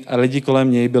rodiny a lidi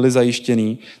kolem něj byli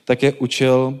zajištění, tak je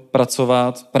učil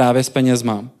pracovat právě s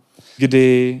penězma.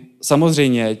 Kdy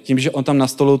samozřejmě tím, že on tam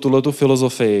nastolil tuhletu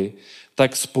filozofii,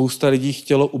 tak spousta lidí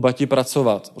chtělo u Bati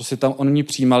pracovat. Prostě tam oni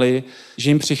přijímali, že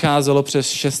jim přicházelo přes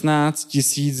 16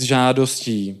 000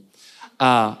 žádostí.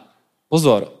 A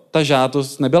pozor, ta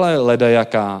žádost nebyla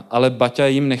ledajaká, ale Baťa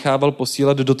jim nechával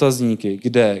posílat dotazníky,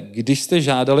 kde, když jste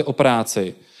žádali o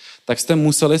práci, tak jste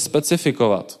museli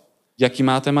specifikovat, jaký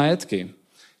máte majetky,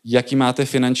 jaký máte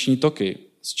finanční toky,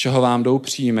 z čeho vám jdou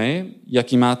příjmy,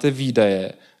 jaký máte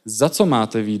výdaje, za co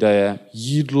máte výdaje,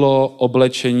 jídlo,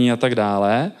 oblečení a tak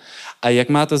dále, a jak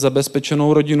máte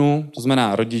zabezpečenou rodinu, to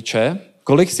znamená rodiče,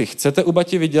 kolik si chcete u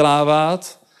Bati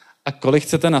vydělávat a kolik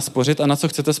chcete naspořit a na co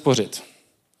chcete spořit.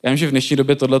 Já vím, že v dnešní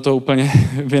době tohleto úplně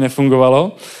by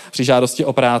nefungovalo při žádosti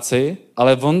o práci,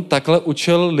 ale on takhle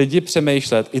učil lidi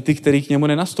přemýšlet, i ty, kteří k němu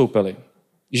nenastoupili.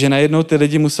 Že najednou ty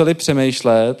lidi museli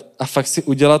přemýšlet a fakt si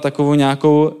udělat takovou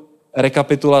nějakou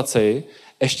rekapitulaci,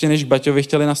 ještě než Baťovi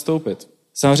chtěli nastoupit.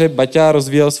 Samozřejmě Baťa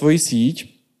rozvíjel svoji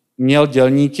síť, měl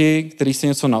dělníky, kteří se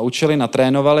něco naučili,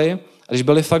 natrénovali, a když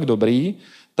byli fakt dobrý,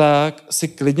 tak si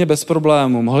klidně bez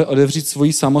problémů mohli otevřít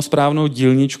svoji samosprávnou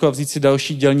dílničku a vzít si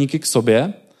další dělníky k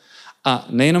sobě. A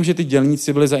nejenom, že ty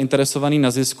dělníci byli zainteresovaní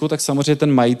na zisku, tak samozřejmě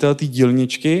ten majitel té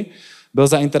dílničky byl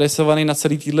zainteresovaný na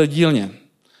celý téhle dílně.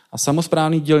 A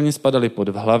samosprávní dílny spadaly pod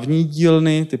hlavní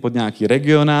dílny, ty pod nějaký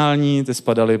regionální, ty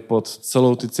spadaly pod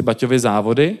celou ty Baťovy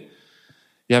závody.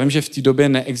 Já vím, že v té době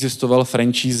neexistoval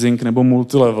franchising nebo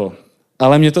multilevel.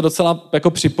 Ale mě to docela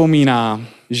jako připomíná,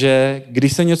 že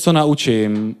když se něco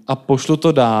naučím a pošlu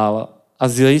to dál a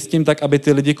zajistím tak, aby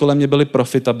ty lidi kolem mě byli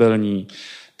profitabilní,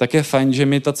 tak je fajn, že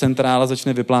mi ta centrála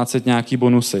začne vyplácet nějaký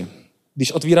bonusy.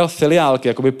 Když otvíral filiálky,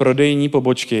 jakoby prodejní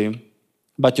pobočky,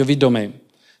 Baťovy domy,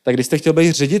 tak když jste chtěl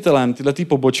být ředitelem tyhle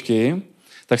pobočky,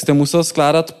 tak jste musel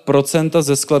skládat procenta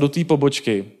ze skladu té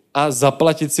pobočky a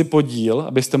zaplatit si podíl,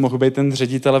 abyste mohl být ten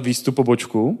ředitel a víc tu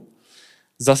pobočku.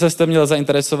 Zase jste měl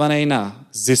zainteresovaný na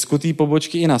zisku té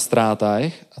pobočky i na ztrátách.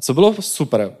 A co bylo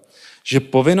super, že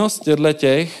povinnost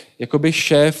těch jakoby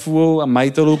šéfů a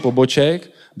majitelů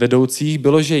poboček, vedoucích,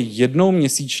 bylo, že jednou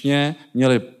měsíčně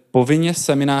měli povinně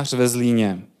seminář ve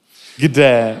Zlíně,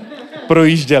 kde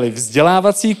projížděli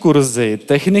vzdělávací kurzy,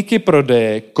 techniky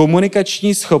prodeje,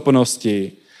 komunikační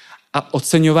schopnosti a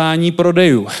oceňování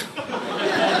prodejů.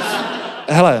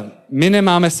 Hele, my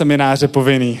nemáme semináře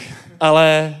povinný,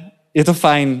 ale je to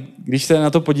fajn, když se na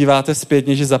to podíváte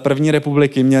zpětně, že za první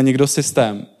republiky měl někdo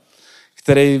systém,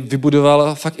 který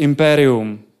vybudoval fakt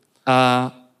impérium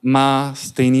a má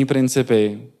stejný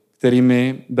principy,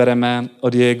 kterými bereme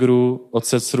od Jägerů, od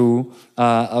Secrů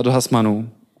a od Hassmanů.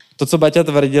 To, co Baťa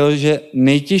tvrdil, že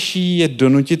nejtěžší je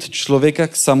donutit člověka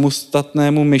k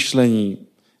samostatnému myšlení,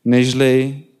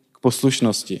 nežli k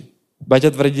poslušnosti. Baťa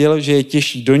tvrdil, že je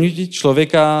těžší donutit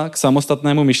člověka k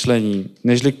samostatnému myšlení,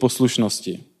 nežli k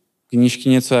poslušnosti. Knížky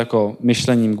něco jako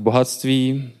Myšlením k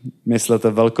bohatství, Myslete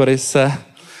velkoryse,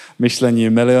 Myšlení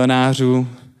milionářů,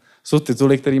 jsou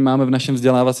tituly, které máme v našem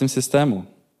vzdělávacím systému.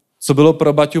 Co bylo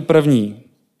pro Baťu první?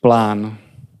 Plán.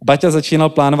 Baťa začínal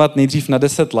plánovat nejdřív na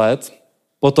 10 let,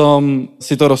 potom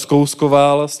si to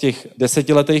rozkouskoval z těch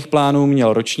 10letých plánů,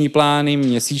 měl roční plány,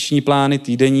 měsíční plány,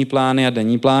 týdenní plány a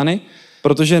denní plány,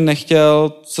 protože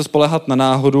nechtěl se spoléhat na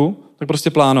náhodu, tak prostě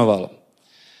plánoval.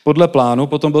 Podle plánu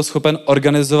potom byl schopen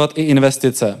organizovat i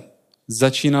investice.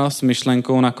 Začínal s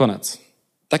myšlenkou na konec.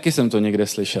 Taky jsem to někde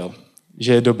slyšel,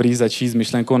 že je dobrý začít s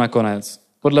myšlenkou na konec.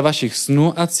 Podle vašich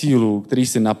snů a cílů, který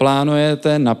si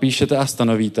naplánujete, napíšete a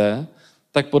stanovíte,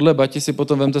 tak podle Bati si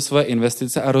potom vemte svoje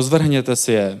investice a rozvrhněte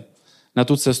si je na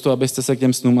tu cestu, abyste se k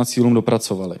těm snům a cílům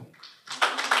dopracovali.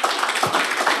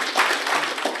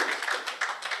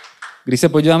 Když se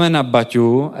podíváme na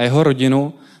Baťu a jeho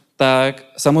rodinu, tak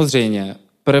samozřejmě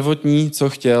prvotní, co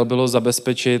chtěl, bylo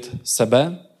zabezpečit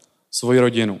sebe, svoji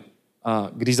rodinu. A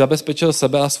když zabezpečil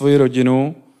sebe a svoji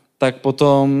rodinu, tak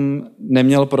potom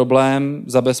neměl problém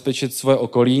zabezpečit svoje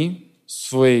okolí,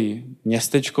 svoje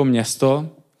městečko, město.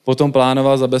 Potom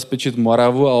plánoval zabezpečit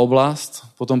Moravu a oblast.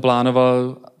 Potom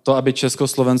plánoval to, aby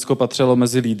Československo patřilo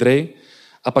mezi lídry.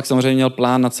 A pak samozřejmě měl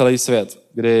plán na celý svět,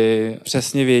 kdy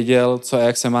přesně věděl, co a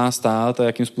jak se má stát a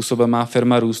jakým způsobem má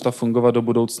firma růst a fungovat do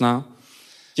budoucna.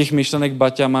 Těch myšlenek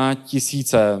Baťa má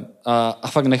tisíce a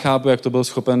fakt nechápu, jak to byl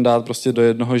schopen dát prostě do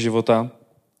jednoho života,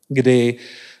 kdy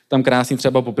tam krásně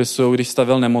třeba popisují, když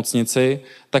stavěl nemocnici,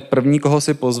 tak první, koho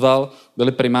si pozval,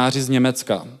 byli primáři z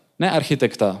Německa. Ne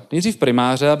architekta, nejdřív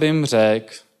primáře, aby jim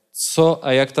řekl, co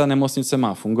a jak ta nemocnice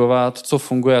má fungovat, co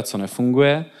funguje a co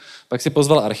nefunguje. Pak si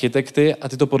pozval architekty a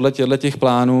ty to podle těch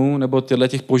plánů nebo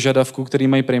těch požadavků, který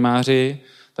mají primáři,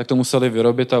 tak to museli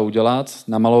vyrobit a udělat,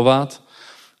 namalovat.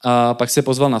 A pak si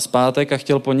pozval nazpátek a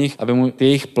chtěl po nich, aby mu ty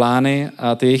jejich plány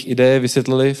a ty jejich ideje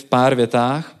vysvětlili v pár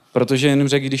větách, protože jen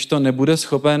řekl, když to nebude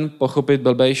schopen pochopit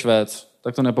blbej Švéd,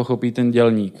 tak to nepochopí ten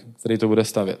dělník, který to bude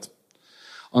stavět.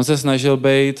 On se snažil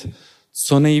být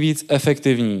co nejvíc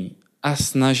efektivní a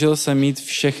snažil se mít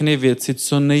všechny věci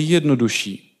co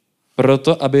nejjednodušší,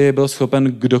 proto aby je byl schopen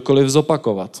kdokoliv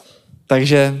zopakovat.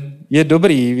 Takže je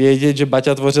dobrý vědět, že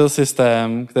Baťa tvořil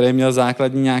systém, který měl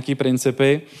základní nějaký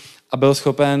principy a byl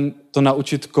schopen to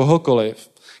naučit kohokoliv.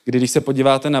 Když se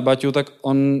podíváte na Baťu, tak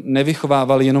on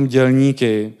nevychovával jenom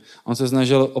dělníky. On se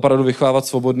snažil opravdu vychovávat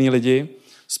svobodný lidi.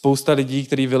 Spousta lidí,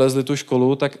 kteří vylezli tu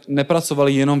školu, tak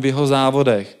nepracovali jenom v jeho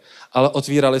závodech, ale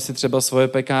otvírali si třeba svoje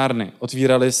pekárny,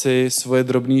 otvírali si svoje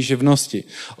drobné živnosti,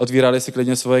 otvírali si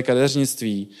klidně svoje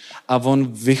kadeřnictví. A on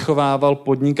vychovával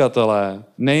podnikatele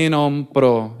nejenom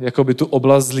pro jakoby tu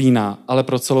oblast Zlína, ale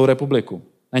pro celou republiku.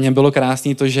 Na něm bylo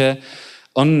krásné to, že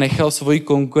on nechal svoji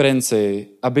konkurenci,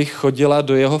 aby chodila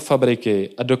do jeho fabriky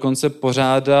a dokonce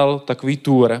pořádal takový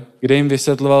tour, kde jim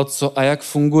vysvětloval, co a jak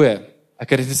funguje. A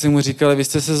kritici mu říkali, vy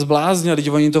jste se zbláznili, lidi,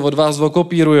 oni to od vás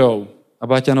okopírujou. A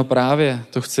Baťa, no právě,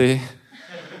 to chci.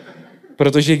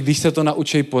 Protože když se to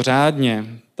naučí pořádně,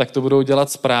 tak to budou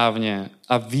dělat správně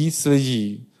a víc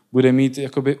lidí bude mít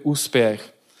jakoby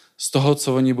úspěch z toho,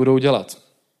 co oni budou dělat.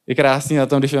 Je krásný na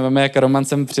tom, když víme, jak Roman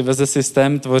sem přiveze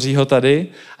systém, tvoří ho tady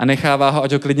a nechává ho,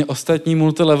 ať ho klidně ostatní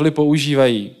multilevely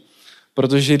používají.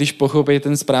 Protože když pochopí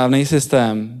ten správný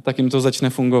systém, tak jim to začne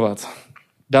fungovat.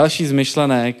 Další z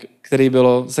myšlenek, který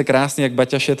bylo se krásně, jak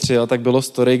Baťa šetřil, tak bylo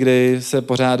story, kdy se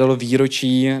pořádalo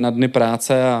výročí na dny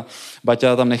práce a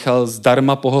Baťa tam nechal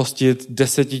zdarma pohostit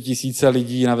 10 000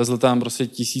 lidí, navezl tam prostě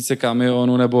tisíce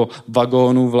kamionů nebo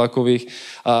vagónů vlakových,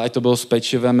 a ať to bylo s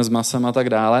pečivem, s masem a tak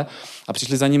dále. A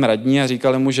přišli za ním radní a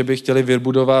říkali mu, že by chtěli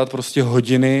vybudovat prostě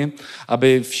hodiny,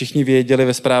 aby všichni věděli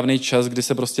ve správný čas, kdy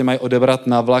se prostě mají odebrat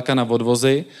na vlak a na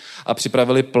odvozy, a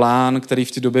připravili plán, který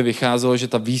v té době vycházel, že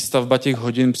ta výstavba těch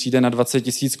hodin přijde na 20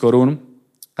 000 korun.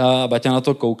 A Baťa na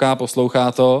to kouká,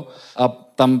 poslouchá to a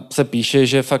tam se píše,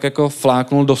 že fakt jako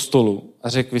fláknul do stolu a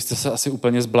řekl, vy jste se asi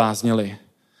úplně zbláznili.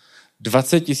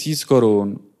 20 000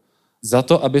 korun za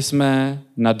to, aby jsme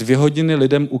na 2 hodiny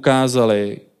lidem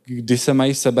ukázali, kdy se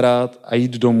mají sebrat a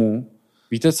jít domů.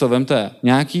 Víte co, vemte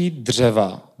nějaký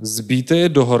dřeva, zbijte je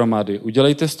dohromady,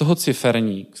 udělejte z toho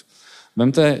ciferník,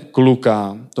 vemte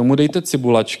kluka, tomu dejte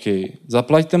cibulačky,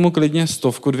 zaplaťte mu klidně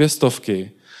 100, 200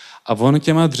 a on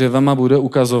těma dřevama bude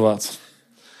ukazovat.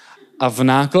 A v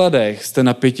nákladech jste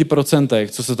na 5%,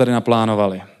 co se tady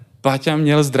naplánovali. Baťa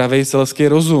měl zdravý selský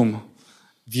rozum.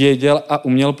 Věděl a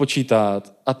uměl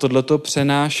počítat a tohleto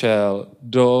přenášel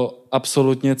do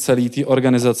absolutně celé té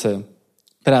organizace,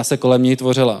 která se kolem něj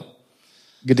tvořila.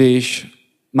 Když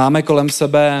máme kolem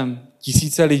sebe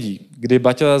tisíce lidí, kdy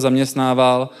Baťa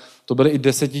zaměstnával, to byly i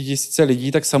 10 000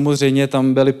 lidí, tak samozřejmě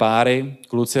tam byly páry,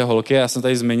 kluci a holky. Já jsem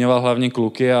tady zmiňoval hlavně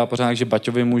kluky a pořád, že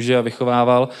Baťovi muži a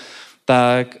vychovával.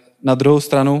 Tak na druhou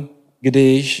stranu,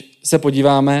 když se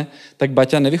podíváme, tak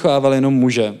Baťa nevychovával jenom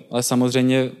muže, ale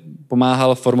samozřejmě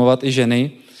pomáhal formovat i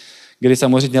ženy, kdy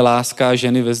samozřejmě láska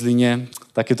ženy ve Zlíně,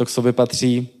 taky to k sobě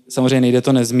patří. Samozřejmě nejde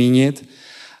to nezmínit.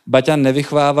 Baťa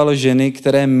nevychovával ženy,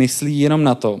 které myslí jenom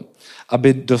na to,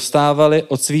 aby dostávali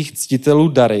od svých ctitelů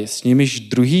dary, s nimiž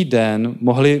druhý den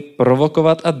mohli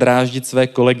provokovat a dráždit své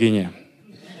kolegyně.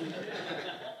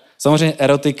 Samozřejmě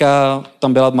erotika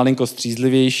tam byla malinko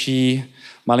střízlivější,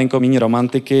 malinko méně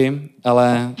romantiky,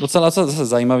 ale docela zase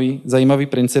zajímavý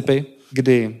principy,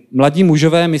 kdy mladí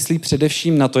mužové myslí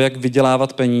především na to, jak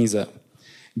vydělávat peníze.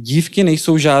 Dívky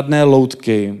nejsou žádné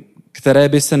loutky, které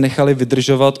by se nechaly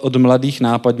vydržovat od mladých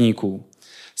nápadníků.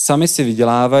 Sami si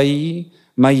vydělávají,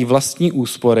 mají vlastní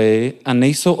úspory a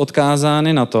nejsou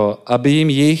odkázány na to, aby jim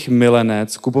jejich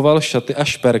milenec kupoval šaty a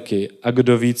šperky a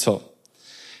kdo ví co.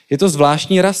 Je to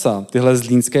zvláštní rasa, tyhle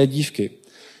zlínské dívky.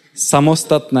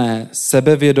 Samostatné,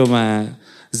 sebevědomé,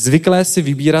 zvyklé si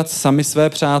vybírat sami své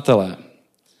přátelé.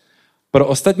 Pro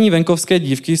ostatní venkovské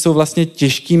dívky jsou vlastně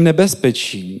těžkým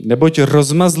nebezpečím, neboť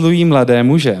rozmazlují mladé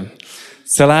muže.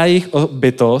 Celá jejich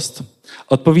bytost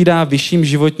odpovídá vyšším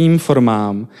životním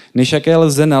formám, než jaké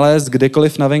lze nalézt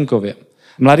kdekoliv na venkově.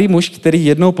 Mladý muž, který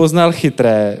jednou poznal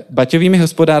chytré, Baťovými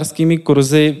hospodářskými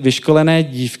kurzy vyškolené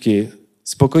dívky,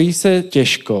 spokojí se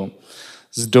těžko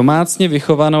s domácně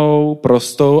vychovanou,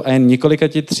 prostou a jen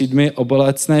několikati třídmi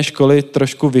obecné školy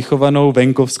trošku vychovanou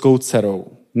venkovskou dcerou.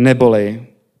 Neboli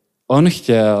On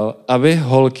chtěl, aby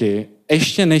holky,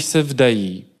 ještě než se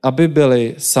vdají, aby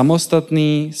byly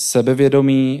samostatný,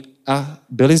 sebevědomí a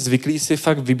byli zvyklí si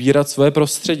fakt vybírat svoje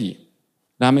prostředí.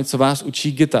 Dámy, co vás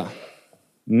učí Gita?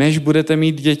 Než budete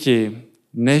mít děti,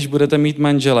 než budete mít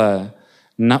manželé,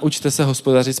 naučte se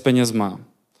hospodařit s penězma.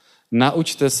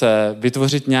 Naučte se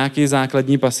vytvořit nějaký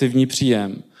základní pasivní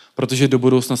příjem, protože do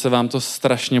budoucna se vám to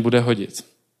strašně bude hodit.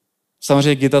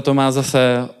 Samozřejmě Gita to má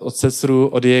zase od sestru,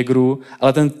 od jégru,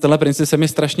 ale tenhle princip se mi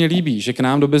strašně líbí, že k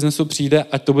nám do biznesu přijde,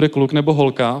 ať to bude kluk nebo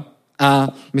holka, a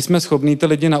my jsme schopní ty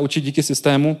lidi naučit díky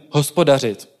systému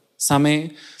hospodařit sami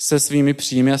se svými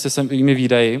příjmy a se svými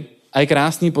výdaji. A je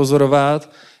krásný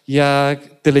pozorovat, jak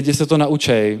ty lidi se to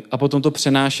naučí a potom to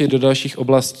přenáší do dalších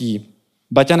oblastí.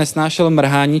 Baťa nesnášel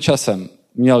mrhání časem.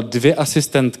 Měl 2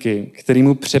 asistentky, které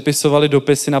mu přepisovali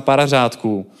dopisy na pár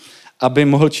řádků, aby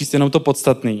mohl číst jenom to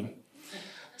podstatný.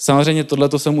 Samozřejmě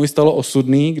tohleto se mu i stalo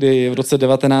osudný, kdy v roce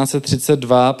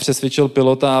 1932 přesvědčil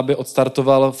pilota, aby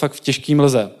odstartoval fakt v těžkém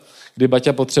mlze, kdy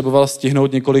Baťa potřeboval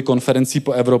stihnout několik konferencí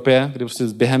po Evropě, kdy prostě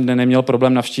během dne neměl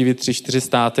problém navštívit 3-4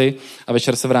 státy a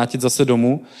večer se vrátit zase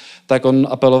domů, tak on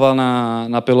apeloval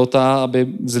na pilota, aby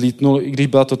vzlítnul, i když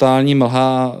byla totální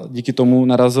mlha, díky tomu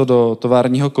narazil do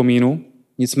továrního komínu.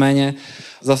 Nicméně,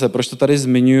 zase, proč to tady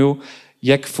zmiňuji,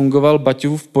 jak fungoval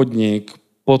Baťův podnik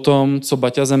po tom, co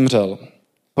Baťa zemřel.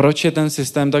 Proč je ten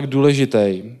systém tak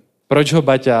důležitý? Proč ho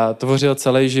Baťa tvořil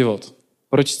celý život?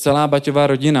 Proč celá Baťová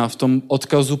rodina v tom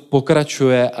odkazu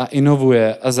pokračuje a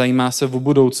inovuje a zajímá se o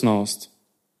budoucnost?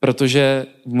 Protože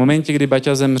v momentě, kdy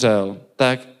Baťa zemřel,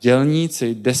 tak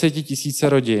dělníci 10 000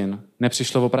 rodin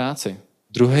nepřišlo o práci.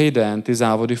 Druhý den ty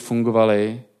závody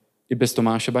fungovaly i bez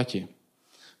Tomáše Bati.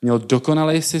 Měl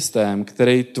dokonalý systém,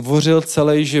 který tvořil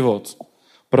celý život.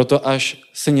 Proto až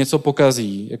se něco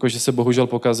pokazí, jakože se bohužel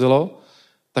pokazilo,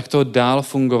 tak to dál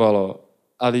fungovalo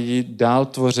a lidi dál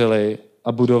tvořili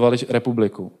a budovali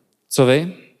republiku. Co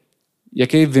vy?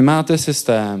 Jaký vy máte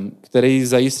systém, který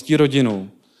zajistí rodinu,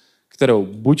 kterou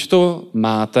buď to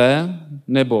máte,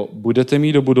 nebo budete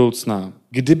mít do budoucna?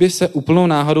 Kdyby se úplnou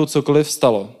náhodou cokoliv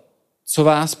stalo, co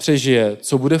vás přežije,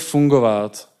 co bude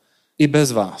fungovat i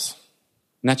bez vás?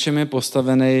 Na čem je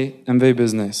postavený MV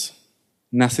Business?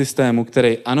 Na systému,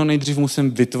 který ano, nejdřív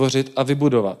musím vytvořit a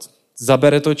vybudovat.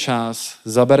 Zabere to čas,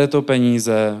 zabere to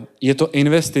peníze, je to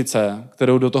investice,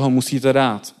 kterou do toho musíte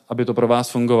dát, aby to pro vás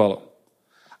fungovalo.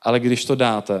 Ale když to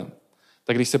dáte,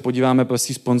 tak když se podíváme po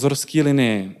té sponzorské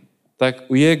linii, tak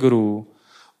u Jägerů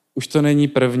už to není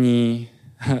první,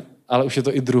 ale už je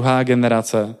to i druhá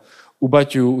generace. U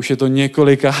Baťů už je to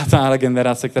několikátá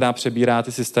generace, která přebírá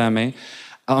ty systémy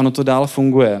a ono to dál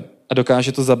funguje a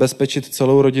dokáže to zabezpečit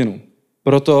celou rodinu.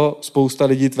 Proto spousta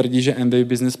lidí tvrdí, že MV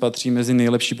Business patří mezi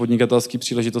nejlepší podnikatelské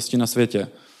příležitosti na světě.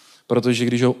 Protože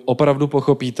když ho opravdu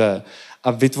pochopíte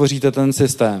a vytvoříte ten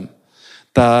systém,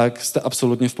 tak jste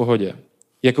absolutně v pohodě.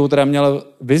 Jakou teda měl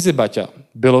vizi Baťa?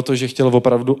 Bylo to, že chtěl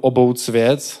opravdu obout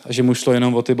svět a že mu šlo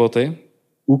jenom o ty boty?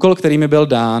 Úkol, který mi byl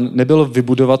dán, nebylo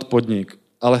vybudovat podnik,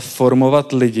 ale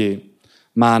formovat lidi.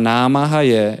 Má námaha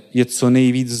je co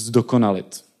nejvíc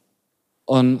zdokonalit.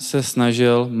 On se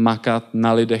snažil makat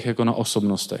na lidech jako na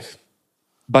osobnostech.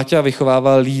 Baťa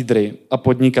vychovával lídry a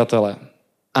podnikatele.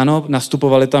 Ano,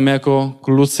 nastupovali tam jako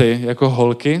kluci, jako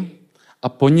holky a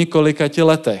po několikati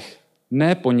letech,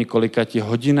 ne po několikati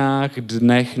hodinách,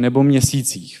 dnech nebo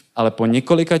měsících, ale po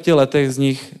několikati letech z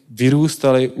nich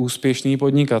vyrůstali úspěšní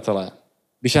podnikatelé.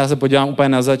 Když já se podívám úplně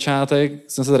na začátek,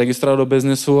 jsem se registroval do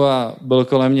biznesu a byl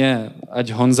kolem mě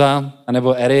ať Honza,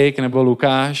 nebo Erik, nebo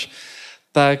Lukáš,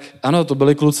 tak ano, to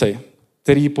byli kluci,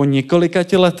 který po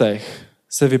několikati letech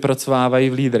se vypracovávají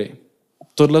v lídry.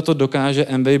 Tohle to dokáže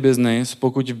MV Business,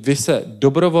 pokud vy se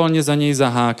dobrovolně za něj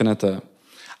zaháknete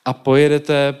a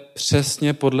pojedete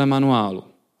přesně podle manuálu.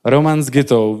 Roman s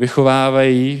Gitou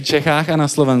vychovávají v Čechách a na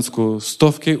Slovensku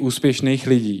stovky úspěšných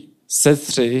lidí.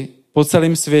 Sestry po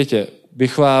celém světě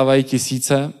vychovávají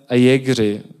tisíce a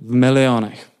Jägeři v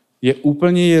milionech. Je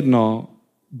úplně jedno,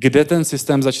 kde ten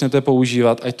systém začnete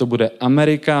používat, ať to bude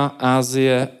Amerika,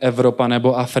 Asie, Evropa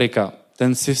nebo Afrika.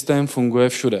 Ten systém funguje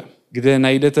všude. Kde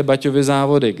najdete Baťovy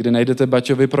závody, kde najdete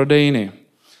Baťovy prodejny.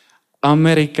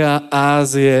 Amerika,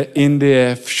 Asie,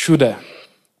 Indie, všude.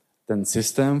 Ten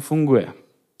systém funguje.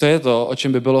 To je to, o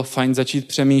čem by bylo fajn začít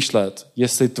přemýšlet,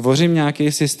 jestli tvořím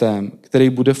nějaký systém, který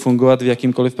bude fungovat v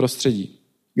jakýmkoliv prostředí.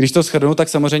 Když to shrnu, tak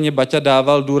samozřejmě Baťa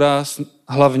dával důraz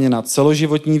hlavně na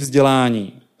celoživotní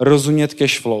vzdělání, rozumět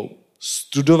cashflow,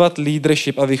 studovat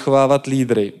leadership a vychovávat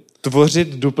lídry, tvořit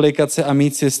duplikace a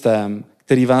mít systém,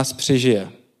 který vás přežije.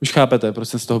 Už chápete, proč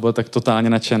jsem z toho byl tak totálně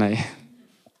nadšenej.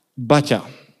 Baťa,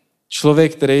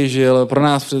 člověk, který žil pro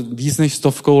nás před víc než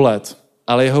 100 let,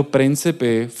 ale jeho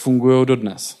principy fungují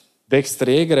dodnes. Dexter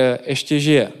Yeager ještě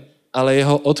žije, ale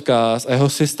jeho odkaz a jeho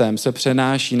systém se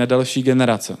přenáší na další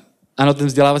generace. Ano, ten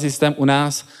vzdělávací systém u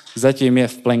nás zatím je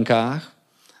v plenkách,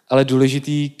 ale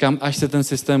důležitý, kam až se ten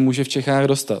systém může v Čechách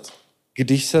dostat,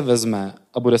 když se vezme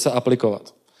a bude se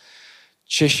aplikovat.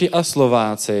 Češi a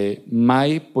Slováci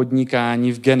mají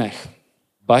podnikání v genech.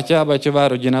 Baťa a Baťová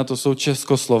rodina, to jsou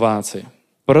Českoslováci.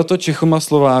 Proto Čechům a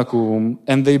Slovákům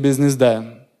MV business jde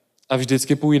a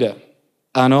vždycky půjde.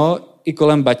 Ano, i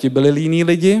kolem Bati byli líní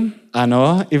lidi,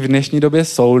 ano, i v dnešní době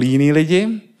jsou líní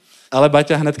lidi, ale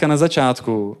Baťa hnedka na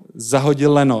začátku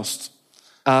zahodil lenost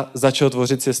a začal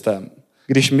tvořit systém.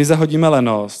 Když my zahodíme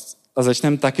lenost a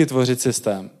začneme taky tvořit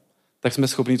systém, tak jsme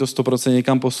schopni to 100%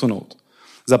 někam posunout.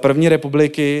 Za první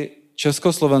republiky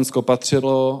Československo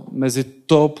patřilo mezi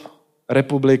top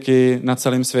republiky na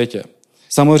celém světě.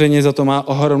 Samozřejmě za to má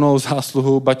ohromnou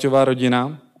zásluhu Baťová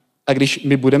rodina. A když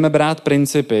my budeme brát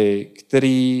principy,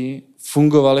 které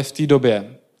fungovaly v té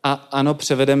době, a ano,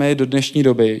 převedeme je do dnešní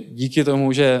doby, díky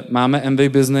tomu, že máme MV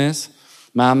Business,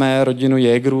 máme rodinu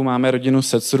Jägerů, máme rodinu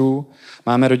Secrů,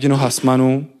 máme rodinu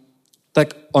Hasmanů,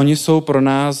 tak oni jsou pro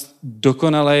nás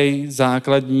dokonalej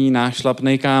základní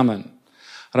nášlapný kámen.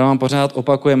 Roman pořád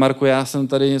opakuje, Marku, já jsem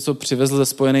tady něco přivezl ze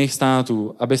Spojených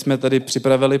států, aby jsme tady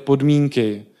připravili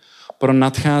podmínky pro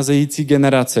nadcházející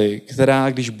generaci, která,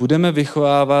 když budeme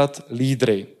vychovávat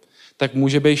lídry, tak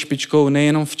může být špičkou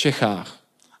nejenom v Čechách,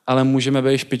 ale můžeme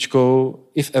být špičkou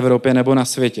i v Evropě nebo na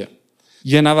světě.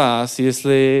 Je na vás,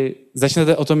 jestli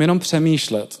začnete o tom jenom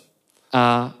přemýšlet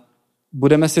a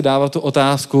budeme si dávat tu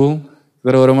otázku,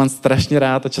 kterou Roman strašně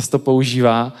rád a často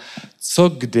používá, co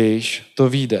když to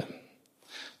vyjde?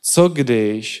 Co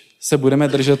když se budeme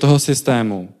držet toho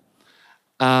systému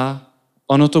a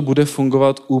ono to bude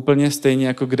fungovat úplně stejně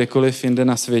jako kdekoliv jinde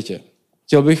na světě?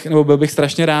 Byl bych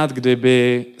strašně rád,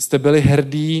 kdyby jste byli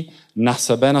hrdí na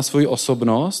sebe, na svoji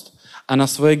osobnost a na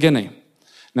svoje geny,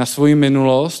 na svoji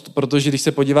minulost, protože když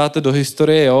se podíváte do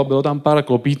historie, jo, bylo tam pár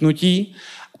klopítnutí,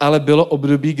 ale bylo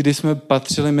období, kdy jsme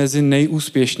patřili mezi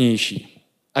nejúspěšnější.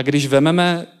 A když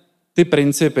vememe ty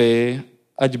principy,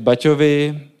 ať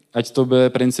Baťovi, ať to byly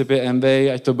principy MV,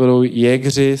 ať to budou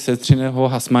Jägeři, Secři nebo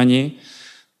Hasmani,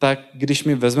 tak když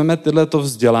my vezmeme tyhleto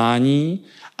vzdělání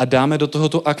a dáme do toho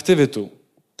tu aktivitu,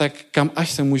 tak kam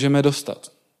až se můžeme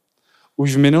dostat?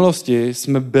 Už v minulosti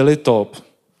jsme byli top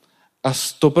a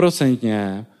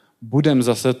 100% budeme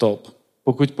zase top,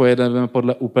 pokud pojedeme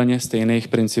podle úplně stejných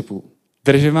principů.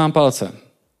 Držím vám palce,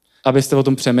 abyste o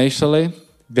tom přemýšleli,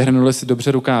 vyhrnuli si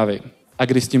dobře rukávy. A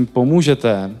když s tím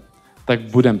pomůžete, tak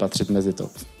budeme patřit mezi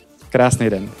top. Krásný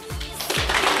den.